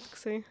bisschen blöd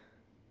gewesen.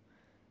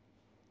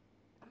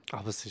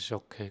 Aber es war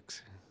okay.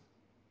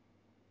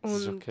 Und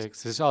Es ist okay.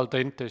 Es ist al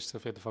dente, ist es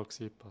auf jeden Fall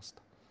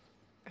passt.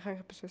 ich kann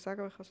etwas sagen,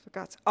 aber ich habe es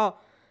vergessen.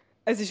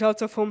 Es ist halt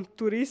so vom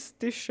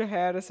Touristischen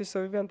her, es ist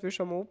so, wie wenn du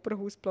am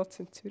Opernhausplatz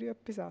in Zürich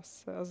etwas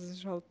essen. Also es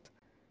ist halt,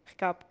 ich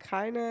glaube,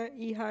 keine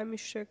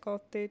Einheimischen geht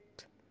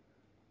dort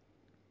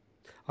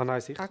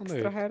Nein, sicher extra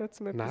nicht. her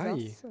zum etwas Nein.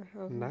 essen.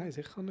 Also, Nein,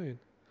 sicher nicht.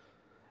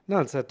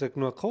 Nein, es hat ja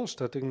genug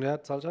gekostet.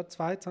 Irgendwie zahlst du auch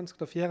 22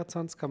 oder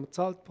 24, haben wir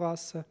gezahlt pro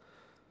Essen.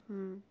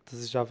 Das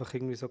ist einfach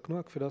irgendwie so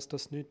genug, für das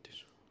nichts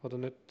ist. Oder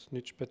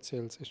nichts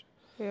Spezielles ist.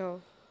 ja.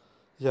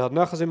 Ja,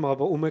 nachher sind wir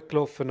aber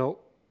rumgelaufen, noch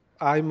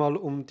einmal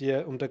um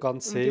den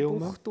ganzen See Um die herum.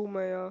 Bucht herum,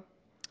 ja.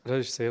 Das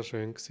war sehr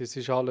schön. Es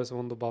ist alles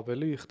wunderbar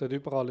beleuchtet.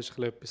 Überall ist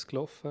etwas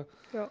gelaufen.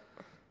 Ja.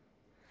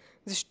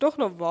 Es war doch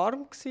noch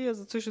warm,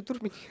 also zwischendurch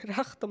bin ich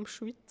recht am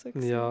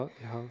Schwitzen. Ja.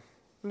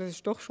 Und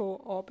es war doch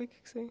schon Abend.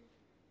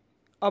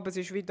 Aber es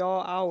ist wie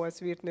da auch,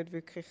 es wird nicht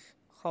wirklich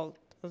kalt.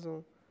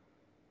 Also,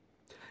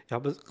 Ja,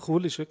 aber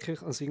cool ist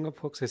wirklich an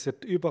Singapur, es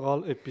hat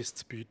überall etwas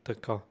zu bieten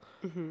gehabt.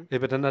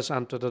 Eben dann hast du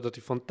entweder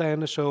die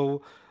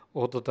Fontänenshow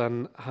oder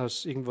dann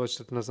hast du irgendwo ist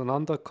dann so ein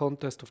anderer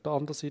Contest auf der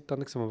anderen Seite,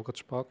 wo wir gerade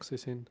spät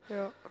sind.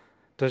 ja.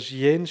 Da ist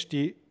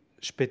jenste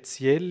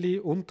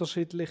spezielle,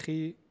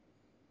 unterschiedliche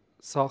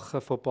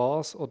Sachen von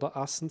Bars oder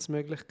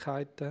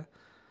Essensmöglichkeiten.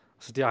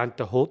 Also die einen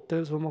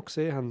Hotels, die wir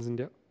gesehen haben, sind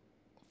ja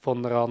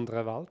von einer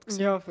anderen Welt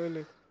gewesen. Ja,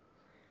 völlig.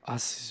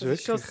 Es Das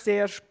ist schon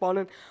sehr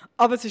spannend.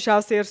 Aber es ist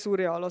auch sehr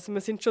surreal. Also wir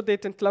sind schon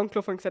dort entlang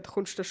gelaufen und gesagt, du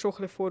kommst dir schon ein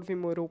bisschen vor wie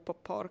im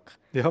Europapark.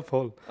 Ja,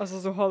 voll. Also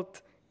so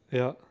halt,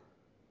 Ja.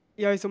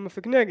 ja, in so einem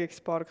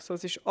Vergnügungspark. So,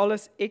 es ist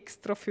alles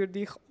extra für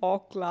dich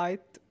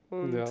angelegt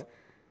und Ja.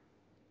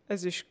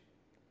 es ist,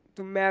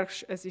 du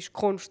merkst, es ist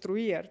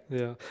konstruiert.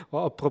 Ja,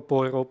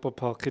 apropos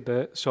Europapark, in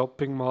der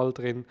Shopping Mall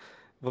drin,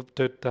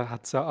 dort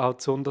hat es auch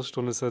zuunterst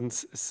so ein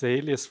See,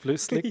 ein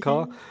Flüssli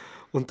gehabt.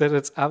 Und dann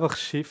hat es einfach ein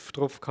Schiff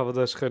drauf gehabt,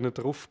 wo du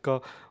drauf gehen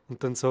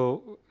und dann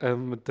so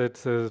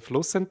dort den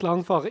Fluss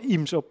entlang fahren,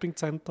 im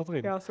Shoppingcenter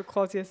drin. Ja, so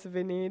quasi ein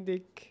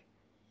Venedig.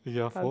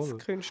 Ja, voll.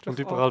 Künstlich Und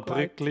überall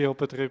angelegt. Brückli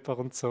oben drüber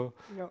und so.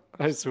 Ja.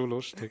 Das ist so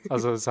lustig.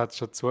 Also es hat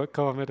schon zugehört,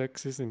 als wir da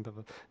waren,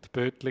 aber die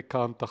Bötli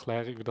und die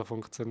Erklärung, wie das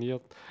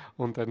funktioniert.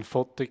 Und ein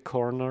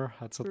Foto-Corner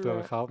hat es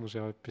natürlich auch, muss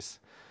ja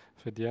etwas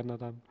verdienen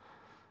dann.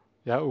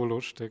 Ja, auch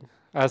lustig.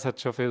 Es hat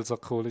schon viele so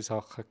coole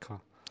Sachen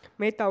gehabt.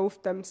 Wir konnten auch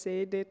auf dem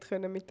See dort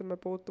mit einem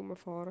Boot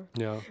rumfahren.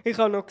 Ja. Ich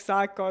habe noch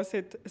gesagt,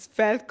 es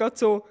fehlt gerade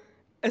so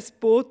ein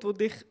Boot, das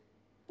dich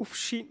auf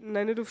Schienen,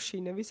 nein, nicht auf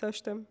Schienen, wie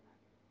sagst du das?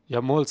 Ja,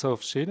 mal so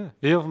auf Schiene,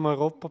 wie auf dem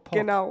Europapark.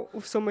 Genau,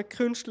 auf so einem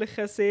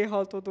künstlichen See,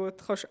 halt, wo du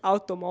kannst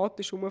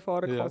automatisch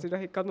rumfahren Ja. kannst. Das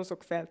hat gerade noch so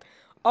gefehlt.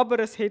 Aber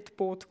es hat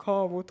Boot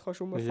gehabt, wo du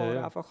kannst rumfahren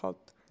Ja. einfach halt.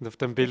 Und auf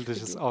dem Bild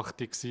ist es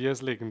 80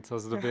 Sies liegend.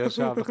 Also du wirst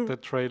einfach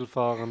den Trail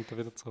fahren und dann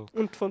wieder zurück.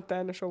 Und die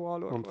Fontäne schon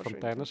anschauen. Und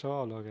Fontäne schon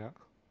anschauen, ja.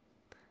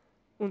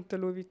 Und der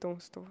Louis Vuitton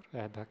Store.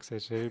 Ja, den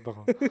siehst du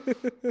überall.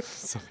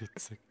 So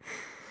witzig.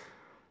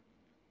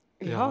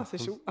 Ja, es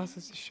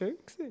ist schön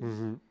gewesen.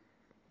 Mhm.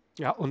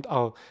 Ja, und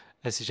auch,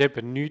 es ist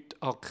eben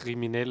nichts an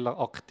krimineller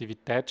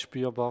Aktivität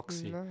spürbar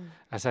gewesen. Nein.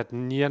 Es hat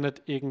nie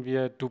nicht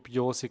irgendwie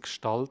dubiose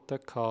Gestalten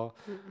gehabt.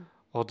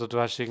 Oder du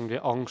hast irgendwie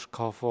Angst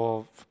gehabt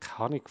keine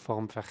Ahnung, vor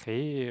dem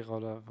Verkehr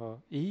oder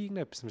vor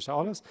irgendetwas. Es war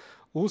alles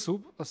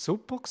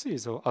super gewesen,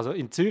 so. Also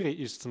in Zürich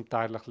ist es zum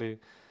Teil ein bisschen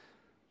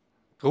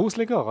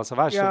gruseliger. Also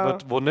weißt du, Ja.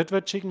 wo nicht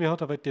willst, irgendwie haben,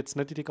 da willst du jetzt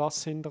nicht in die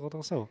Gasse hinter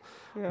oder so.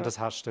 Ja. Und das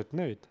hast du dort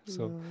nicht.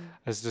 So. Nein.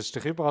 Also du hast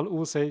dich überall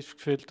unsafe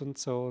gefühlt und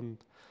so. Und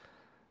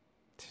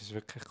das war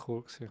wirklich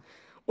cool gewesen.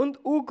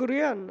 Und auch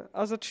grün.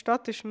 Also die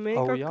Stadt ist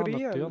mega Oh ja,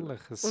 grün.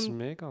 natürlich. Es ist Und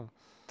mega.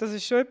 das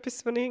ist schon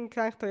etwas, wo ich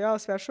gedacht habe, ja,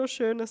 es wäre schon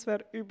schön, es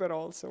wäre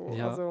überall so.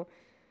 Ja. Also,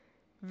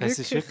 Es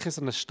ist wirklich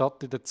so eine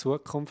Stadt in der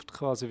Zukunft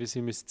quasi, wie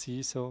sie müsste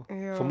sein, so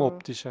Ja. vom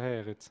Optischen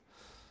her jetzt.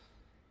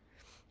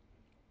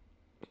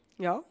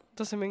 Ja,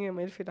 da sind wir irgendwie um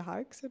 11 Uhr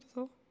daheim gewesen oder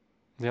so.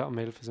 Ja, am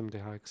 11 sind wir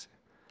daheim gewesen.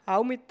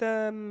 Auch mit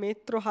dem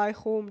Metro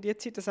heimgekommen um die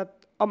Zeit. Das hat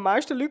am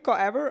meisten Leute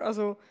gehabt ever.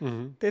 Also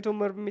dort, wo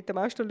wir mit den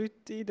meisten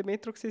Leuten in der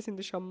Metro waren,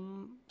 war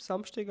am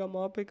Samstag am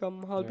Abend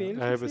um 10:30.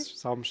 Ja, eben, es war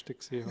Samstag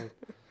gewesen halt.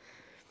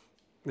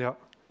 Ja.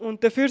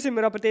 Und dafür sind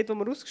wir aber dort, wo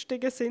wir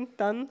ausgestiegen sind,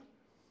 dann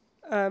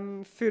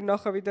für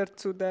nachher wieder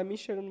zu den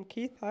Michel und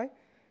Keith heim.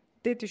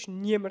 Dort war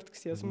niemand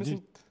gewesen. Also wir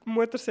sind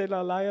Mutterseele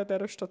allein an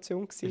dieser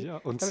Station gewesen. Ja,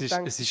 und Da es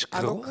hab ich ist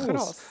gedacht, gross.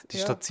 krass. Die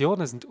Ja.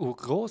 Stationen sind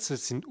gross,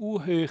 es sind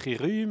hohe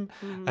Räume,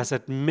 es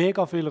hat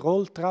mega viele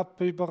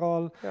Rolltreppen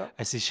überall, Ja.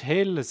 es ist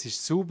hell, es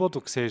ist sauber,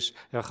 du siehst,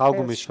 ja,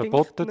 Kaugummi Es ist stinkt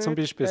verboten zum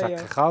nicht. Beispiel, es Ja, hat ja.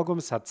 kein Kaugummi,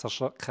 es hat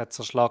keine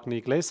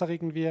zerschlagene Gläser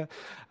irgendwie,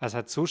 es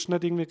hat sonst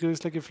nicht irgendwie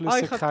gruselige Ich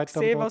Flüssigkeit habe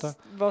gesehen, am Boden.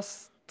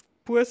 was die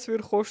Busse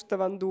würde kosten,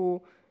 wenn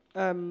du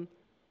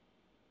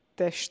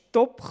den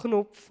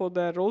Stoppknopf von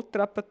der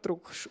Rolltreppe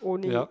drückst,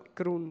 ohne Ja.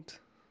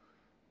 Grund.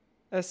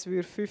 Es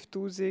würde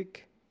 5'000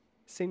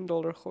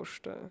 Sing-Dollar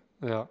kosten.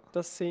 Ja,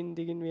 Das sind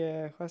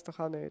irgendwie, ich weiß doch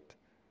auch nicht,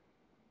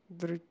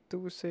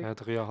 3'000 ja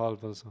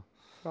 3,5 oder so.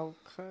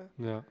 Franken.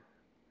 Ja.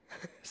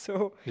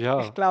 So,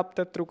 Ja. ich glaube,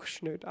 da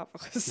drückst du nicht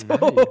einfach so.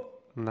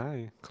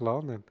 Nein,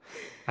 klar nicht.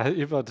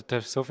 Überall, du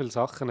darfst so viele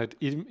Sachen nicht.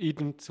 In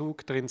dem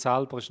Zug drin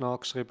selber ist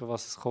nachgeschrieben,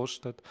 was es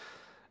kostet.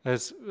 Ein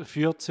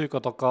Feuerzeug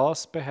oder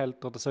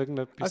Gasbehälter oder so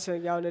irgendetwas Also,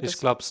 ja, nicht ist, das,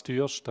 glaube ich, das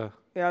teuerste.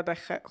 ja, der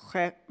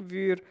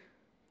würde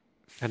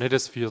Ja, nicht ein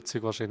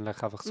Feuerzeug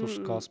wahrscheinlich, einfach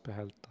sonst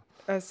Gasbehälter.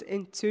 ein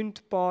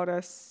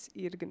entzündbares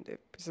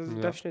irgendetwas. Also, du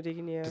Ja. darfst nicht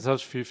irgendwie... Das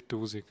heißt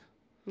 5'000,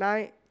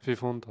 Nein,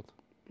 500.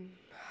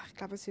 ich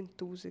glaube, es sind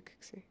 1000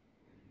 gewesen.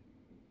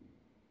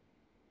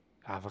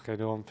 Einfach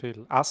enorm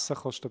viel. Essen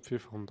kostet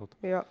 500.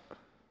 Ja.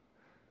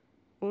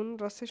 Und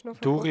was ist noch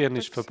Durian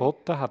ist gewesen?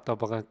 verboten, hat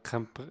aber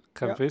keinen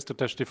Ja. Preis. Du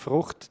darfst die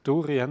Frucht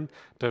Durian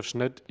darfst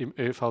nicht im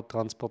ÖV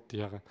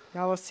transportieren.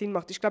 Ja, was Sinn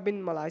macht. Ich glaube,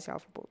 in Malaysia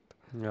auch verboten.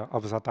 Ja,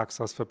 aber es hat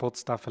extra ein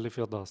Verbotstafel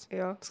für das.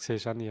 Ja. Das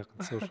siehst du auch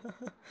nirgends sonst.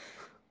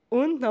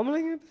 Und nochmal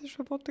irgendwas ist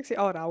verboten gewesen?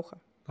 Ah, Rauchen.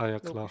 Ah ja,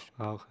 klar, Logisch.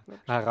 Rauchen.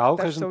 Logisch. Nein, Rauchen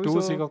Darfst war ein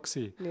sowieso 1000er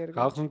gewesen. nirgends.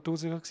 Rauchen war ein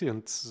 1000er gewesen.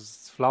 Und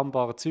das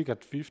flammbare Zeug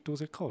hat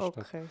 5000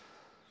 gekostet. Okay,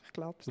 ich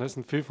glaube es. Das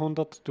sind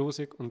 500,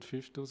 1000 und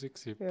 5000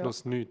 gewesen. Ja.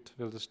 Plus nichts,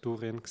 weil das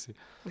Durian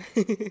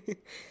war.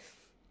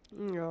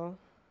 Ja.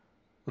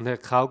 Und der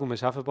Kaugummi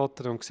ist auch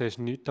verboten und du siehst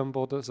nichts am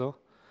Boden. So.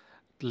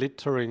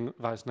 Littering, ich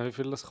weiss nicht, wie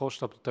viel das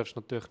kostet, aber du darfst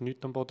natürlich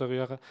nichts am Boden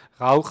rühren.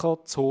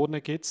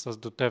 Raucherzone gibt es.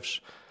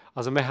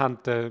 Also, wir haben,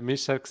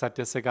 Michel hat gesagt,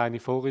 ja, es sei eine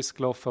vor uns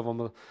gelaufen, wo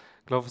wir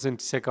gelaufen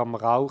sind, sie sei am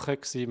Rauchen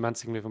gewesen. Wir haben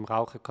es irgendwie vom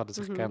Rauchen gehabt, dass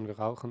ich gerne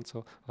rauchen und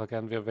so, oder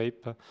gerne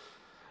vapen.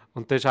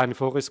 Und da ist eine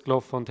vor uns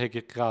gelaufen und hat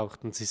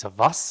geraucht. Und sie so,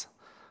 was?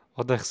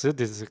 Oder ich sehe,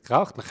 die hat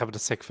geraucht. Und ich habe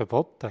das sei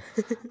verboten.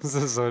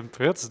 so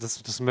empört.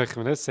 Das möchten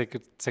wir nicht. Das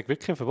sei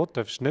wirklich verboten. Du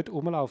darfst nicht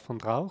rumlaufen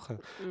und rauchen.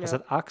 Ja. Es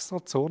hat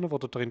extra Zonen, wo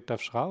du drin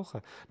darfst rauchen.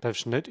 Du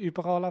darfst nicht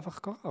überall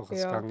einfach rauchen. Das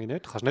Ja. geht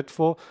nicht. Du kannst nicht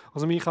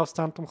aus dem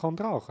Einkaufszentrum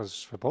rauchen. Das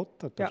ist verboten.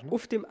 Du Ja, darfst nicht.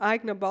 auf deinem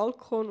eigenen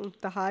Balkon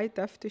und daheim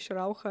dürftest du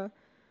rauchen.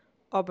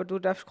 Aber du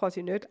darfst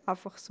quasi nicht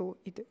einfach so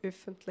in der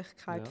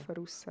Öffentlichkeit Ja.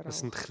 voraus rauchen. Das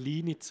sind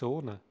kleine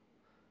Zonen.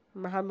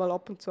 Wir haben mal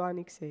ab und zu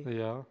eine gesehen.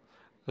 Ja.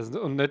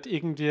 Also, und nicht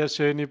irgendwie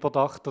schön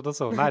überdacht oder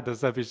so. Nein,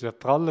 das ist eine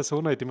pralle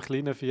Sonne in dem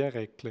kleinen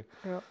Viereckchen.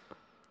 Ja.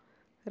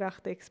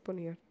 Recht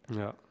exponiert.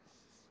 Ja.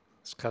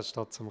 Das ist keine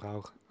Stadt zum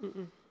Rauchen.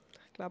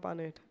 Ich glaube auch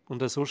nicht.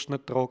 Und sonst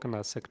nicht Drogen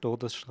essen,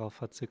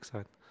 Todesstrafe, hat sie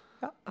gesagt.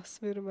 Ja,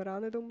 das würden wir auch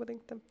nicht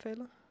unbedingt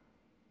empfehlen.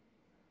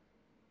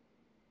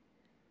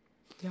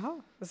 Ja,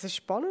 es war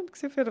spannend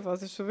auf jeden Fall.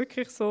 Es ist so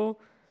wirklich so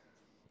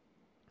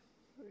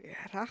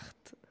ja,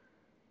 recht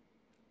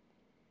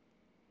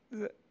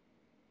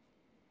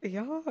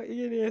ja,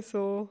 irgendwie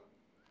so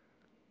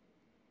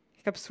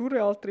ich glaube,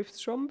 surreal trifft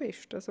es schon am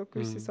besten, so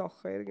gewisse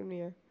Sachen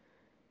irgendwie.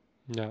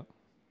 Ja.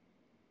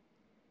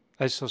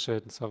 Es ist so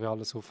schön, so wie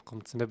alles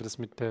aufkommt. Es ist eben das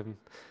mit der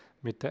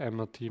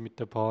MRT, mit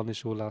der Bahn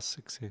ist auch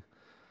lässig gewesen.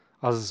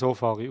 Also so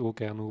fahre ich auch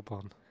gerne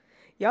U-Bahn.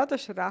 Ja,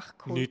 das ist recht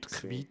cool. Nicht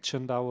gewesen.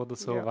 quietschend auch oder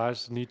so, Ja.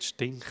 weißt du, nicht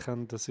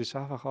stinkend. Das ist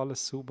einfach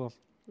alles super.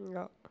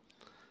 Ja.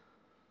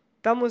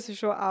 Da muss ich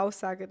schon auch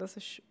sagen, das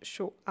ist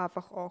schon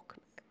einfach angenehm.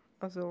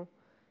 Also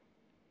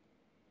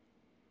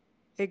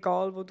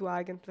egal wo du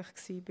eigentlich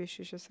gsi bist,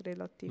 ist es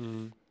relativ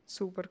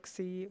sauber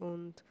gsi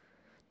und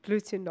die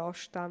Leute sind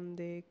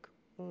anständig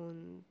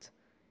und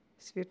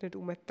es wird nicht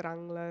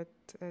umgedrängelt.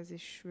 Es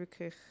ist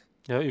wirklich...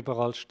 Ja,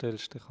 überall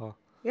stellst du dich an.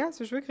 Ja, es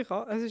ist wirklich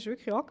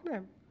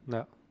angenehm.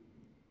 Ja.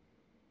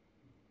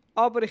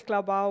 Aber ich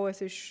glaube auch,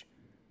 es ist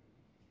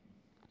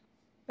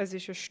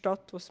eine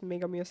Stadt, wo es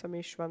mega mühsam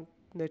ist, wenn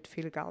du nicht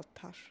viel Geld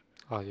hast.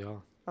 Ah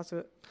ja. Also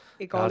Ja,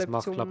 egal es ob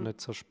macht, zum glaube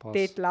nicht so Spaß.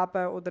 dort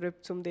leben oder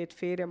ob zum dort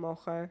Ferien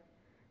machen,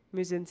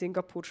 müssen in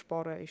Singapur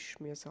sparen, ist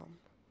mühsam.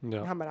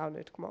 Ja. Haben wir auch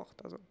nicht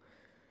gemacht. Also.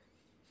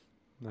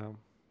 Ja.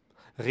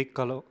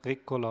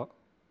 Ricola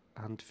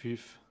haben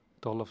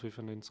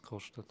 $5,95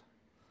 gekostet.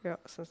 Ja,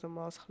 so ein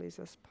normales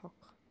kleines Pack.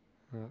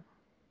 Ja.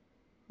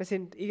 Wir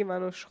sind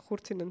irgendwann noch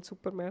kurz in den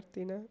Supermarkt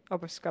rein,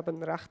 aber es war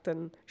ein recht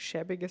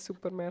schäbiger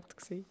Supermarkt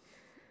gewesen.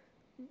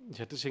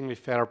 Ja, das ist irgendwie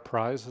Fair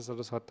Prices, oder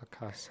das hat er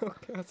geheißen.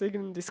 Okay, also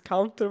irgendein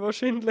Discounter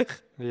wahrscheinlich.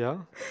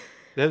 Ja.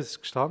 Ja, das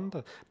ist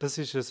gestanden. Das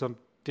ist ja so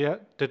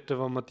dort,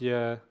 wo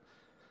wir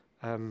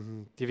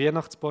die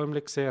Weihnachtsbäume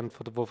gesehen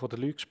haben, die von der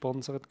Leute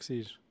gesponsert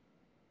war.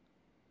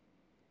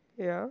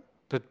 Ja.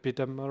 Dort bei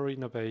dem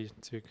Marina Bay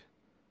Zeug.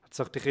 Hat es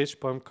auch die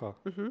Christbäume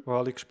gehabt, die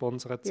alle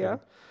gesponsert sind. Ja.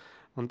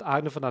 Und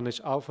einer von denen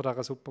ist auch von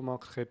dieser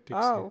Supermarktkette.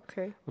 Ah, gewesen.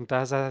 okay. Und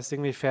das heißt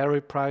irgendwie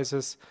Fairy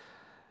Prices.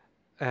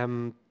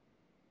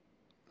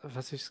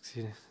 Was ist es?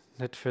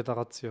 Nicht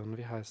Föderation,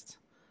 wie heisst es?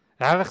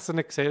 Ja, einfach so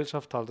eine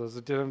Gesellschaft halt.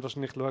 Also die werden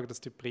wahrscheinlich schauen, dass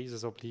die Preise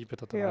so bleiben,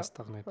 oder Ja. weiss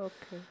doch nicht.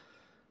 Okay.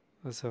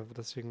 Also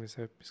das war irgendwie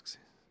so etwas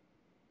gewesen.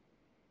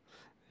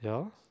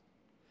 Ja.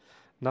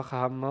 Nachher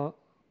haben wir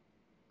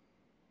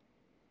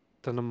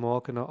dann am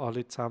Morgen noch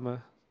alle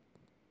zusammen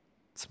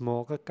zum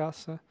Morgen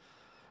gegessen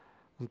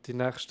und die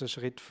nächsten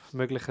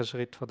möglichen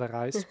Schritte von der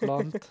Reise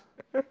geplant.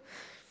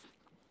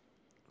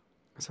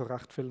 So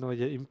recht viel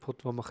neue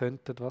Input, was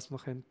wir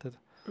könnten.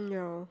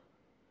 Ja.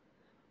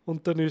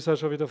 Und dann uns auch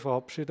schon wieder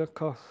verabschiedet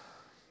gehabt.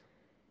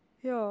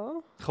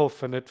 Ja. Ich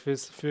hoffe nicht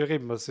für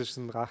immer. Es ist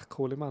ein recht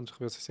cooler Mensch. Ich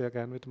würde sie sehr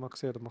gerne wieder mal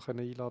sehen oder mal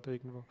einladen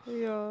irgendwo.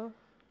 Ja.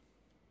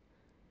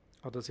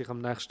 Oder dass ich am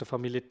nächsten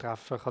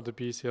Familientreffen kann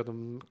dabei sein oder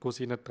am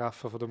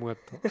Cousinentreffen von der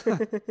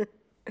Mutter.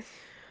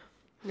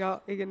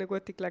 Ja, irgendeine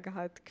gute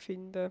Gelegenheit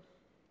finden.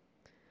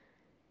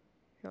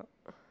 Ja.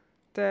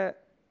 Der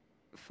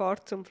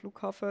Fahrt zum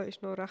Flughafen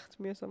war noch recht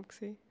mühsam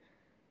gewesen.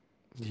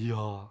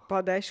 Ja.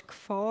 Boah, der ist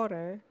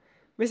gefahren.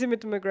 Wir sind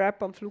mit einem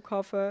Grab am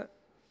Flughafen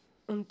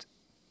und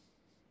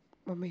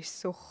mir ist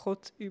so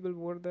kotzübel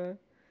geworden.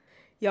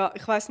 Ja,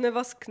 ich weiss nicht,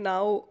 was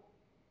genau,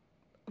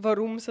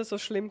 warum es so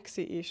schlimm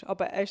war.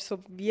 Aber er ist so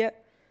wie...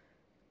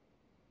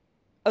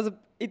 Also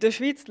in der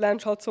Schweiz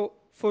lernst du halt so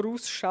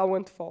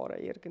vorausschauend fahren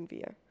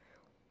irgendwie.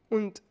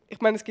 Und ich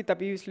meine, es gibt auch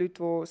bei uns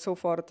Leute, die so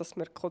fahren, dass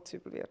mir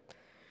kotzübel wird.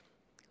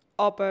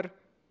 Aber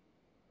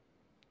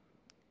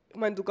ich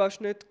meine, du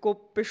gehst nicht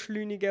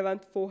beschleunigen,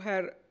 wenn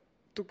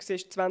du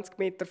siehst 20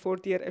 Meter vor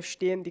dir eine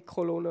stehende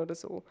Kolonne oder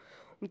so.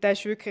 Und der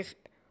ist wirklich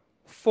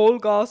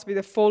Vollgas,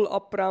 wieder voll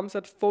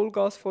abbremsen,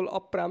 Vollgas, voll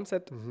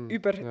abbremsen,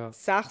 über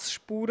 6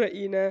 Spuren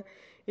rein,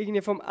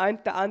 irgendwie vom einen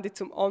Ende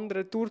zum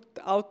anderen, durch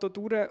das Auto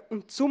durch.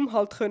 Und zum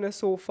halt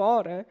so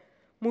fahren,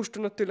 musst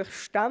du natürlich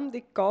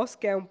ständig Gas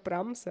geben und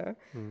bremsen.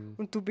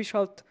 Und du bist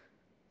halt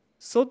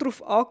so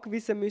darauf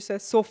angewiesen, müssen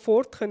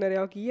sofort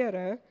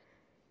reagieren,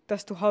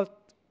 dass du halt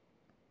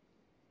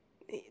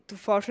du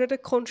fährst nicht eine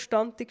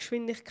konstante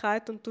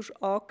Geschwindigkeit und tust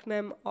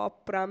angenehm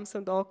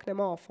abbremsen und angenehm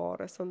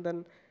anfahren,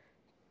 sondern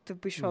du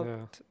bist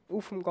halt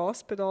auf dem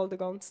Gaspedal die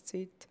ganze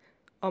Zeit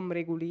am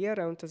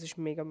Regulieren und das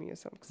war mega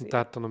mühsam. Und da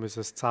hat er noch ein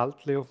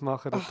Zeltchen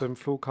aufmachen auf dem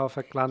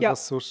Flughafengelände,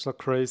 was sonst so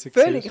crazy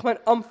völlig. war. Ich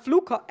meine, am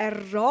Flughafen,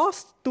 er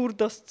rast durch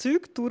das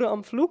Zeug durch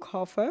am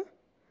Flughafen,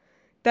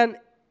 dann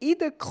in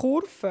der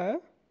Kurve,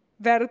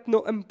 während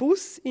noch ein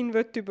Bus ihn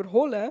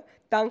überholen will,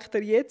 denkt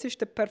er, jetzt ist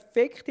der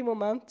perfekte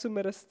Moment, um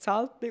mir ein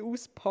Zelt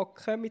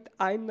auszupacken mit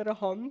einer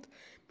Hand.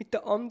 Mit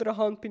der anderen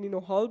Hand bin ich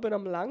noch halb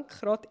am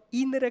Lenkrad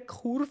in eine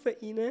Kurve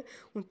rein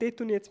und dort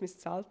tue ich jetzt mein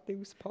Zelt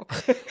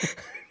auspacken.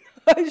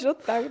 Da habe ich schon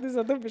gedacht,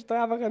 so, du bist doch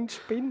einfach ein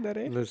Spinner.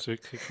 Das war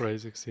wirklich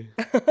crazy.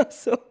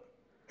 So.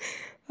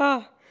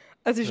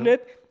 Es ist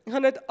nicht, ich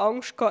hatte nicht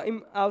Angst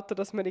im Auto,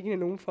 dass wir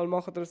irgendeinen Unfall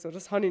machen oder so.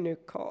 Das hatte ich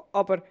nicht gehabt.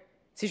 Aber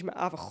es ist mir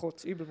einfach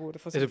kurz übel geworden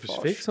von so Du bist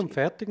fix und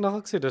fertig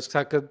nachher gewesen. Du hast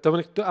gesagt,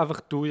 Dominik,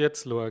 du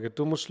jetzt schauen.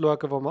 Du musst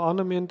schauen, wo wir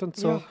hin müssen und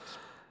so. Ja.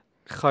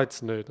 Ich kann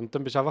jetzt nicht. Und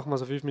dann bist du einfach mal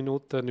so 5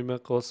 Minuten nicht mehr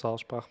gross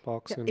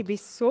ansprechbar gewesen. Ja, ich bin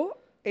so...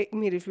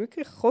 Mir ist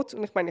wirklich Kotz...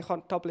 Und ich meine, ich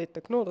habe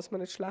Tabletten genommen, dass mir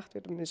nicht schlecht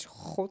wird. Und mir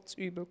war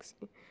kotzübel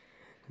gewesen.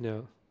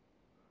 Ja.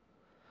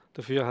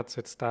 Dafür hat es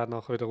jetzt der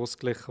nachher wieder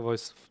ausgeglichen, der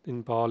uns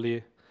in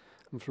Bali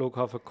am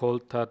Flughafen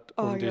geholt hat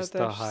und uns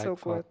da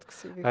heimgefahren.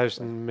 Er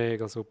war ein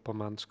mega super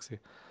Mensch gewesen.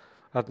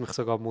 Er hat mich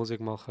sogar Musik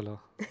machen lassen.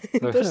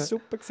 Das war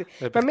super gewesen.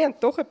 Weil wir haben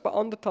doch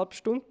etwa 1,5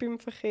 Stunden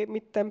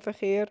mit dem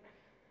Verkehr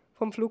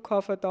vom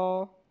Flughafen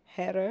da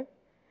her.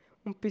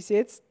 Und bis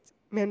jetzt,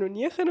 wir haben noch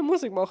nie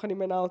Musik machen in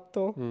meinem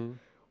Auto.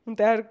 Und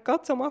er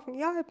geht so am Anfang,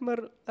 ja,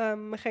 wir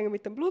können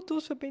mit dem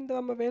Bluetooth verbinden,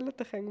 wenn wir wollen,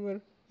 dann können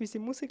wir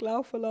unsere Musik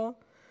laufen lassen.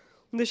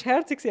 Und das war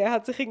herzig. Er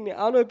hat sich irgendwie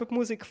auch noch über die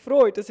Musik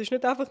gefreut. Es war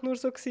nicht einfach nur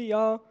so,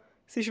 ja,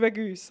 es ist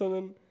wegen uns,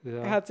 sondern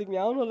er hat es irgendwie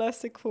auch noch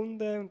lässig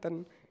gefunden. Und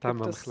dann haben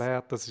wir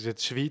erklärt, das ist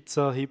jetzt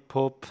Schweizer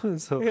Hip-Hop,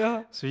 so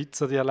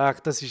Schweizer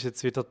Dialekt, das ist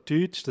jetzt wieder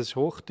Deutsch, das ist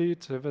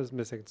Hochdeutsch,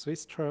 wir sagen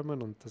Swiss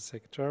German und das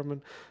sagt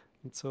German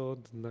und so.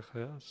 Und dann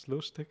nachher, ja, das war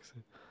lustig.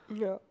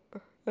 Ja,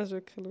 das war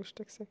wirklich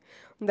lustig.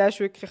 Und er ist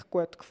wirklich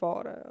gut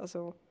gefahren.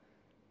 Also,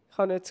 ich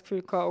habe nicht das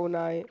Gefühl gehabt, oh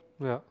nein,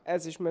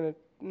 es ist mir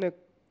nicht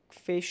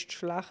fest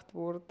schlecht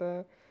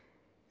geworden.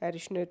 Er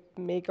ist nicht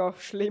mega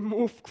schlimm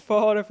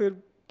aufgefahren für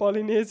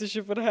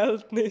polynesische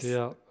Verhältnisse.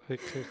 Ja,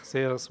 wirklich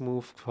sehr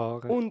smooth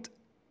gefahren. Und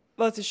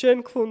was ich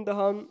schön gefunden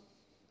habe,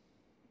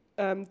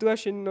 du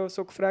hast ihn noch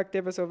so gefragt,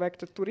 eben so wegen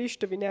der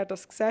Touristen, wie er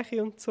das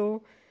sehe und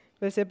so,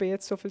 weil es eben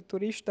jetzt so viele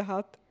Touristen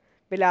hat.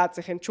 Weil er hat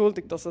sich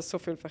entschuldigt, dass es so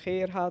viel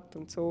Verkehr hat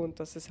und so und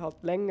dass es halt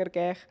länger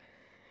geht.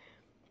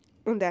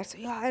 Und er so,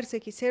 ja, er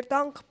sei sehr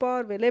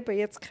dankbar, weil eben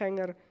jetzt kann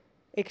er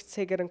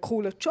einen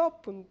coolen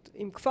Job und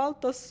ihm gefällt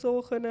das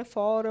so, können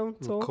fahren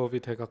und so. Und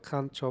Covid hat gar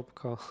keinen Job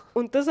gehabt.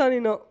 Und das habe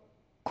ich noch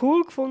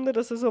cool gefunden,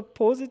 dass er so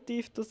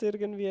positiv das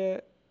irgendwie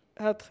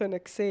hat können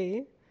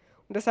sehen.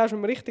 Und das hast du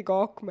ihm richtig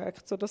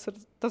angemerkt, so dass er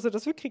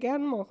das wirklich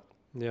gerne macht.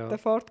 Ja. Der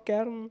fährt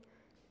gerne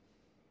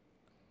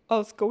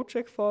als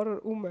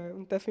Gojek-Fahrer um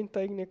und der findet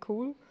das irgendwie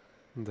cool.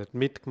 Und er hat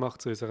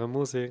mitgemacht zu unserer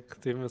Musik,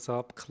 die wir so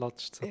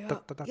abklatscht. So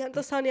Ja,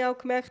 das habe ich auch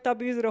gemerkt, auch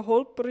bei unserer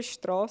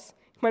Holperstrasse.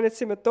 Ich meine, jetzt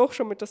sind wir doch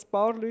schon mit ein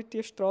paar Leuten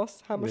die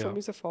Straße haben wir schon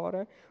müssen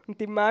fahren.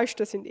 Und die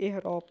meisten sind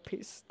eher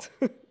angepisst.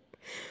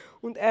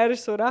 Und er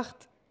ist so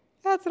recht,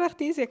 er hat es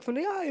recht easy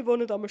gefunden. Ja, ich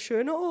wohne an einem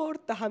schönen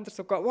Ort. Da haben wir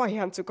sogar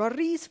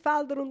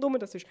Reisfelder rundherum.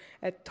 Das ist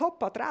eine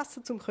Top-Adresse,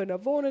 um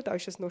zu wohnen. Da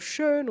ist es noch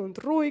schön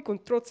und ruhig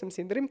und trotzdem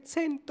sind wir im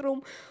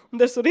Zentrum. Und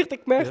er hat so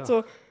richtig gemerkt,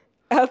 so,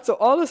 er hat so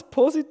alles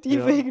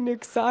Positive irgendwie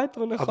gesagt,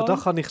 was er kann. Aber da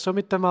kann ich schon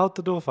mit dem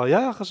Auto durchfahren.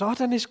 Ja, kannst du,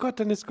 dann ist gut,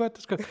 dann ist gut, dann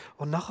ist gut.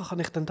 Und nachher kann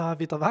ich dann da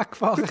wieder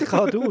wegfahren,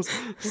 geradeaus.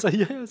 Ich sage,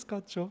 ja, es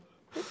geht schon.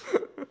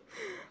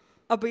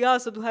 Aber ja,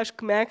 also du hast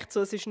gemerkt,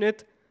 so, es ist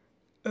nicht,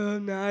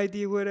 nein,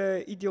 die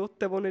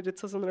Idioten wohnen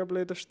jetzt an so einer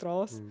blöden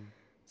Straße.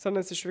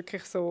 Sondern es ist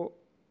wirklich so,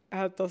 er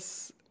hat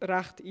das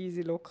recht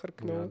easy locker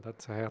genommen. Ja,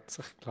 er hat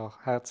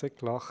herzlich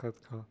gelacht.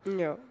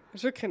 Ja,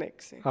 das war wirklich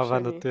nett.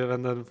 Aber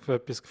wenn er für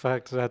etwas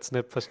gefragt hat, hat er es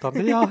nicht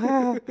verstanden. Ja,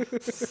 hä?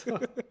 So.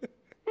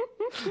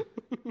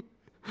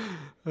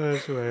 Das war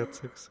schon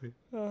herzig.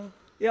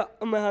 Ja,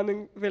 und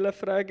wir wollten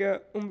fragen,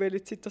 um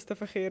welche Zeit das der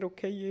Verkehr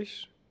okay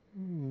ist.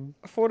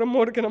 Vor dem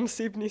Morgen am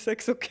 7 Uhr ist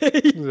es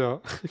okay. Ja,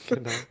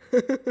 genau.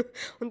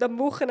 Und am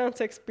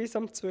Wochenende ist es bis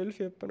am 12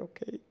 Uhr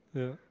okay.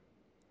 Ja.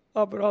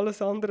 Aber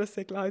alles andere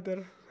ist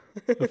leider...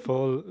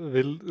 Voll,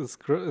 weil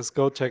das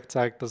Go-Check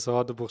zeigt das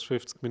an, du brauchst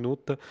 50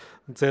 Minuten.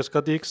 Und zuerst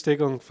gerade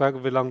eingestiegen und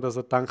gefragt, wie lange das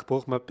er denkt,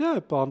 braucht man, ja,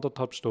 etwa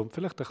 1,5 Stunden,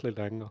 vielleicht ein bisschen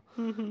länger.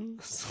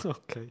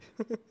 Okay.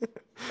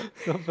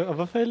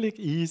 aber völlig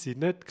easy,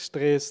 nicht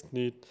gestresst,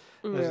 nichts.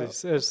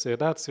 Er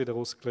hat es wieder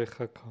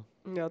ausgeglichen.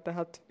 Ja, der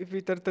hat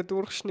wieder den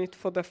Durchschnitt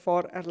von der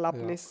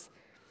Fahrerlebnis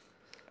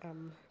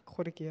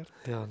korrigiert.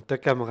 Ja, und da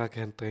geben wir auch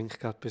gerne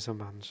Trinkgeld bei so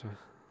Menschen.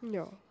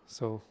 Ja.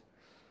 So.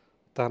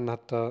 Dann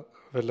hat er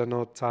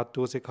noch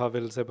 10'000 haben,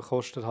 weil es eben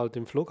kostet halt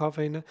im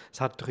Flughafen rein.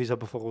 Das hat er uns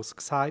aber voraus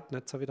gesagt,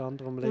 nicht so wie der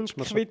andere am letzten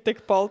Mal. Und Quittung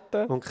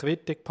behalten. Und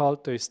Quittung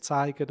behalten, uns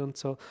zeigen und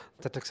so. Und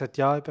dann hat er gesagt,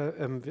 ja,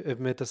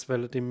 eben, wir das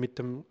wollen ihm mit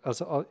dem,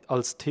 also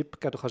als Tipp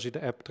geben, du kannst in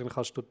der App drin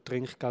kannst du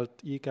Trinkgeld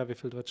eingeben, wie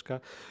viel du willst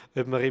geben,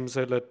 ob wir ihm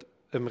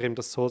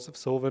das so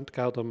wollen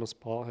geben oder ob wir es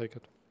bar haben.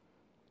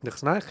 Und ich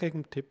sage, nein, ich kann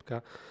einen Tipp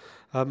geben.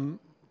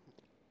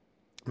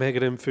 Wir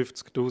haben ihm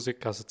 50'000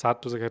 gegeben, also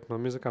 10'000 hätten wir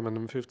müssen geben, wir haben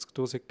ihm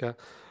 50'000 gegeben.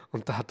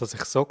 Und da hat er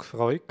sich so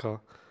gefreut.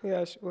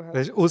 Ja, ist er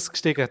ist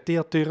ausgestiegen, hat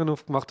die Türen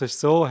aufgemacht,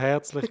 das war so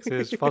herzlich,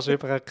 das war fast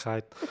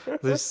übergekommen.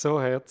 Das war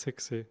so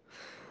herzig.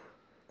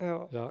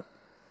 Ja.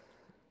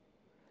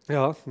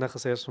 Ja, nachher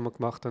das erste, was wir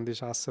gemacht haben,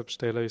 ist Essen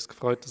bestellen. Uns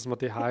gefreut, dass wir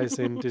daheim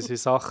sind, unsere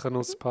Sachen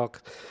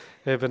auspackt.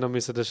 Eben noch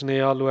müssen den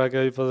Schnee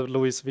anschauen über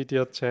Louis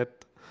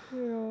Videochat.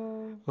 Ja.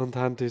 Und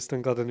haben uns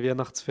dann gerade einen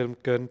Weihnachtsfilm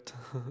gegönnt.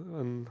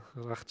 Einen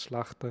recht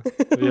schlechten,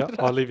 wie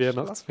alle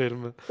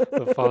Weihnachtsfilme,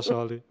 fast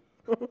alle.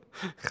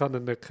 Ich kann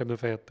ihn nicht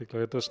fertig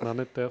schauen. Du hast noch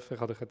nicht dürfen, ich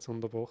habe dich jetzt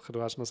unterbrochen.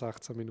 Du hast noch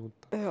 16 Minuten.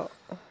 Ja.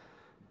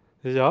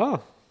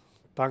 Ja,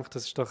 ich denke,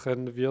 das war doch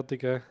ein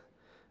würdiger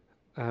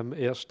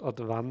erster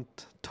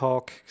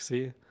Advent-Tag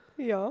gewesen.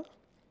 Ja.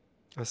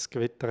 Es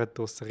gewittert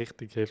draussen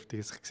richtig heftig.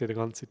 Ich sehe die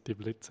ganze Zeit die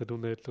Blitze. Du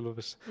nicht, du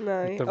bist.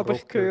 Nein, aber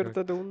ich höre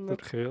da unten.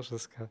 Du hörst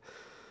es.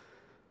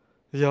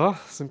 Ja,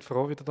 sind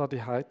froh, wieder da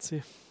die Heiz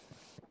sind.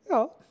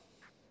 Ja.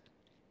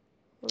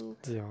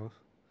 Und ja.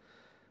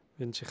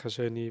 Wünsche ich eine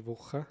schöne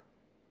Woche.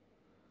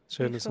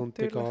 Schönen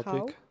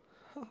Sonntagabend.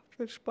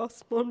 Viel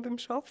Spass morgen beim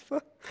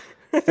Arbeiten.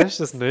 Darfst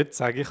du das nicht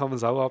sagen? Ich habe mir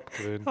es auch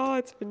abgewöhnt.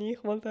 Jetzt bin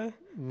ich mal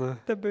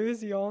der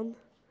böse Jan.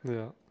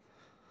 Ja.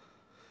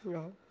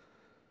 Ja.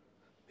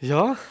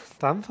 Ja, in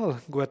dem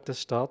Fall. Guten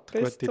Start,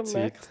 Bis gute zum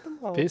Zeit.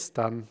 nächsten Mal. Bis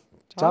dann.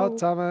 Ciao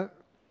zusammen.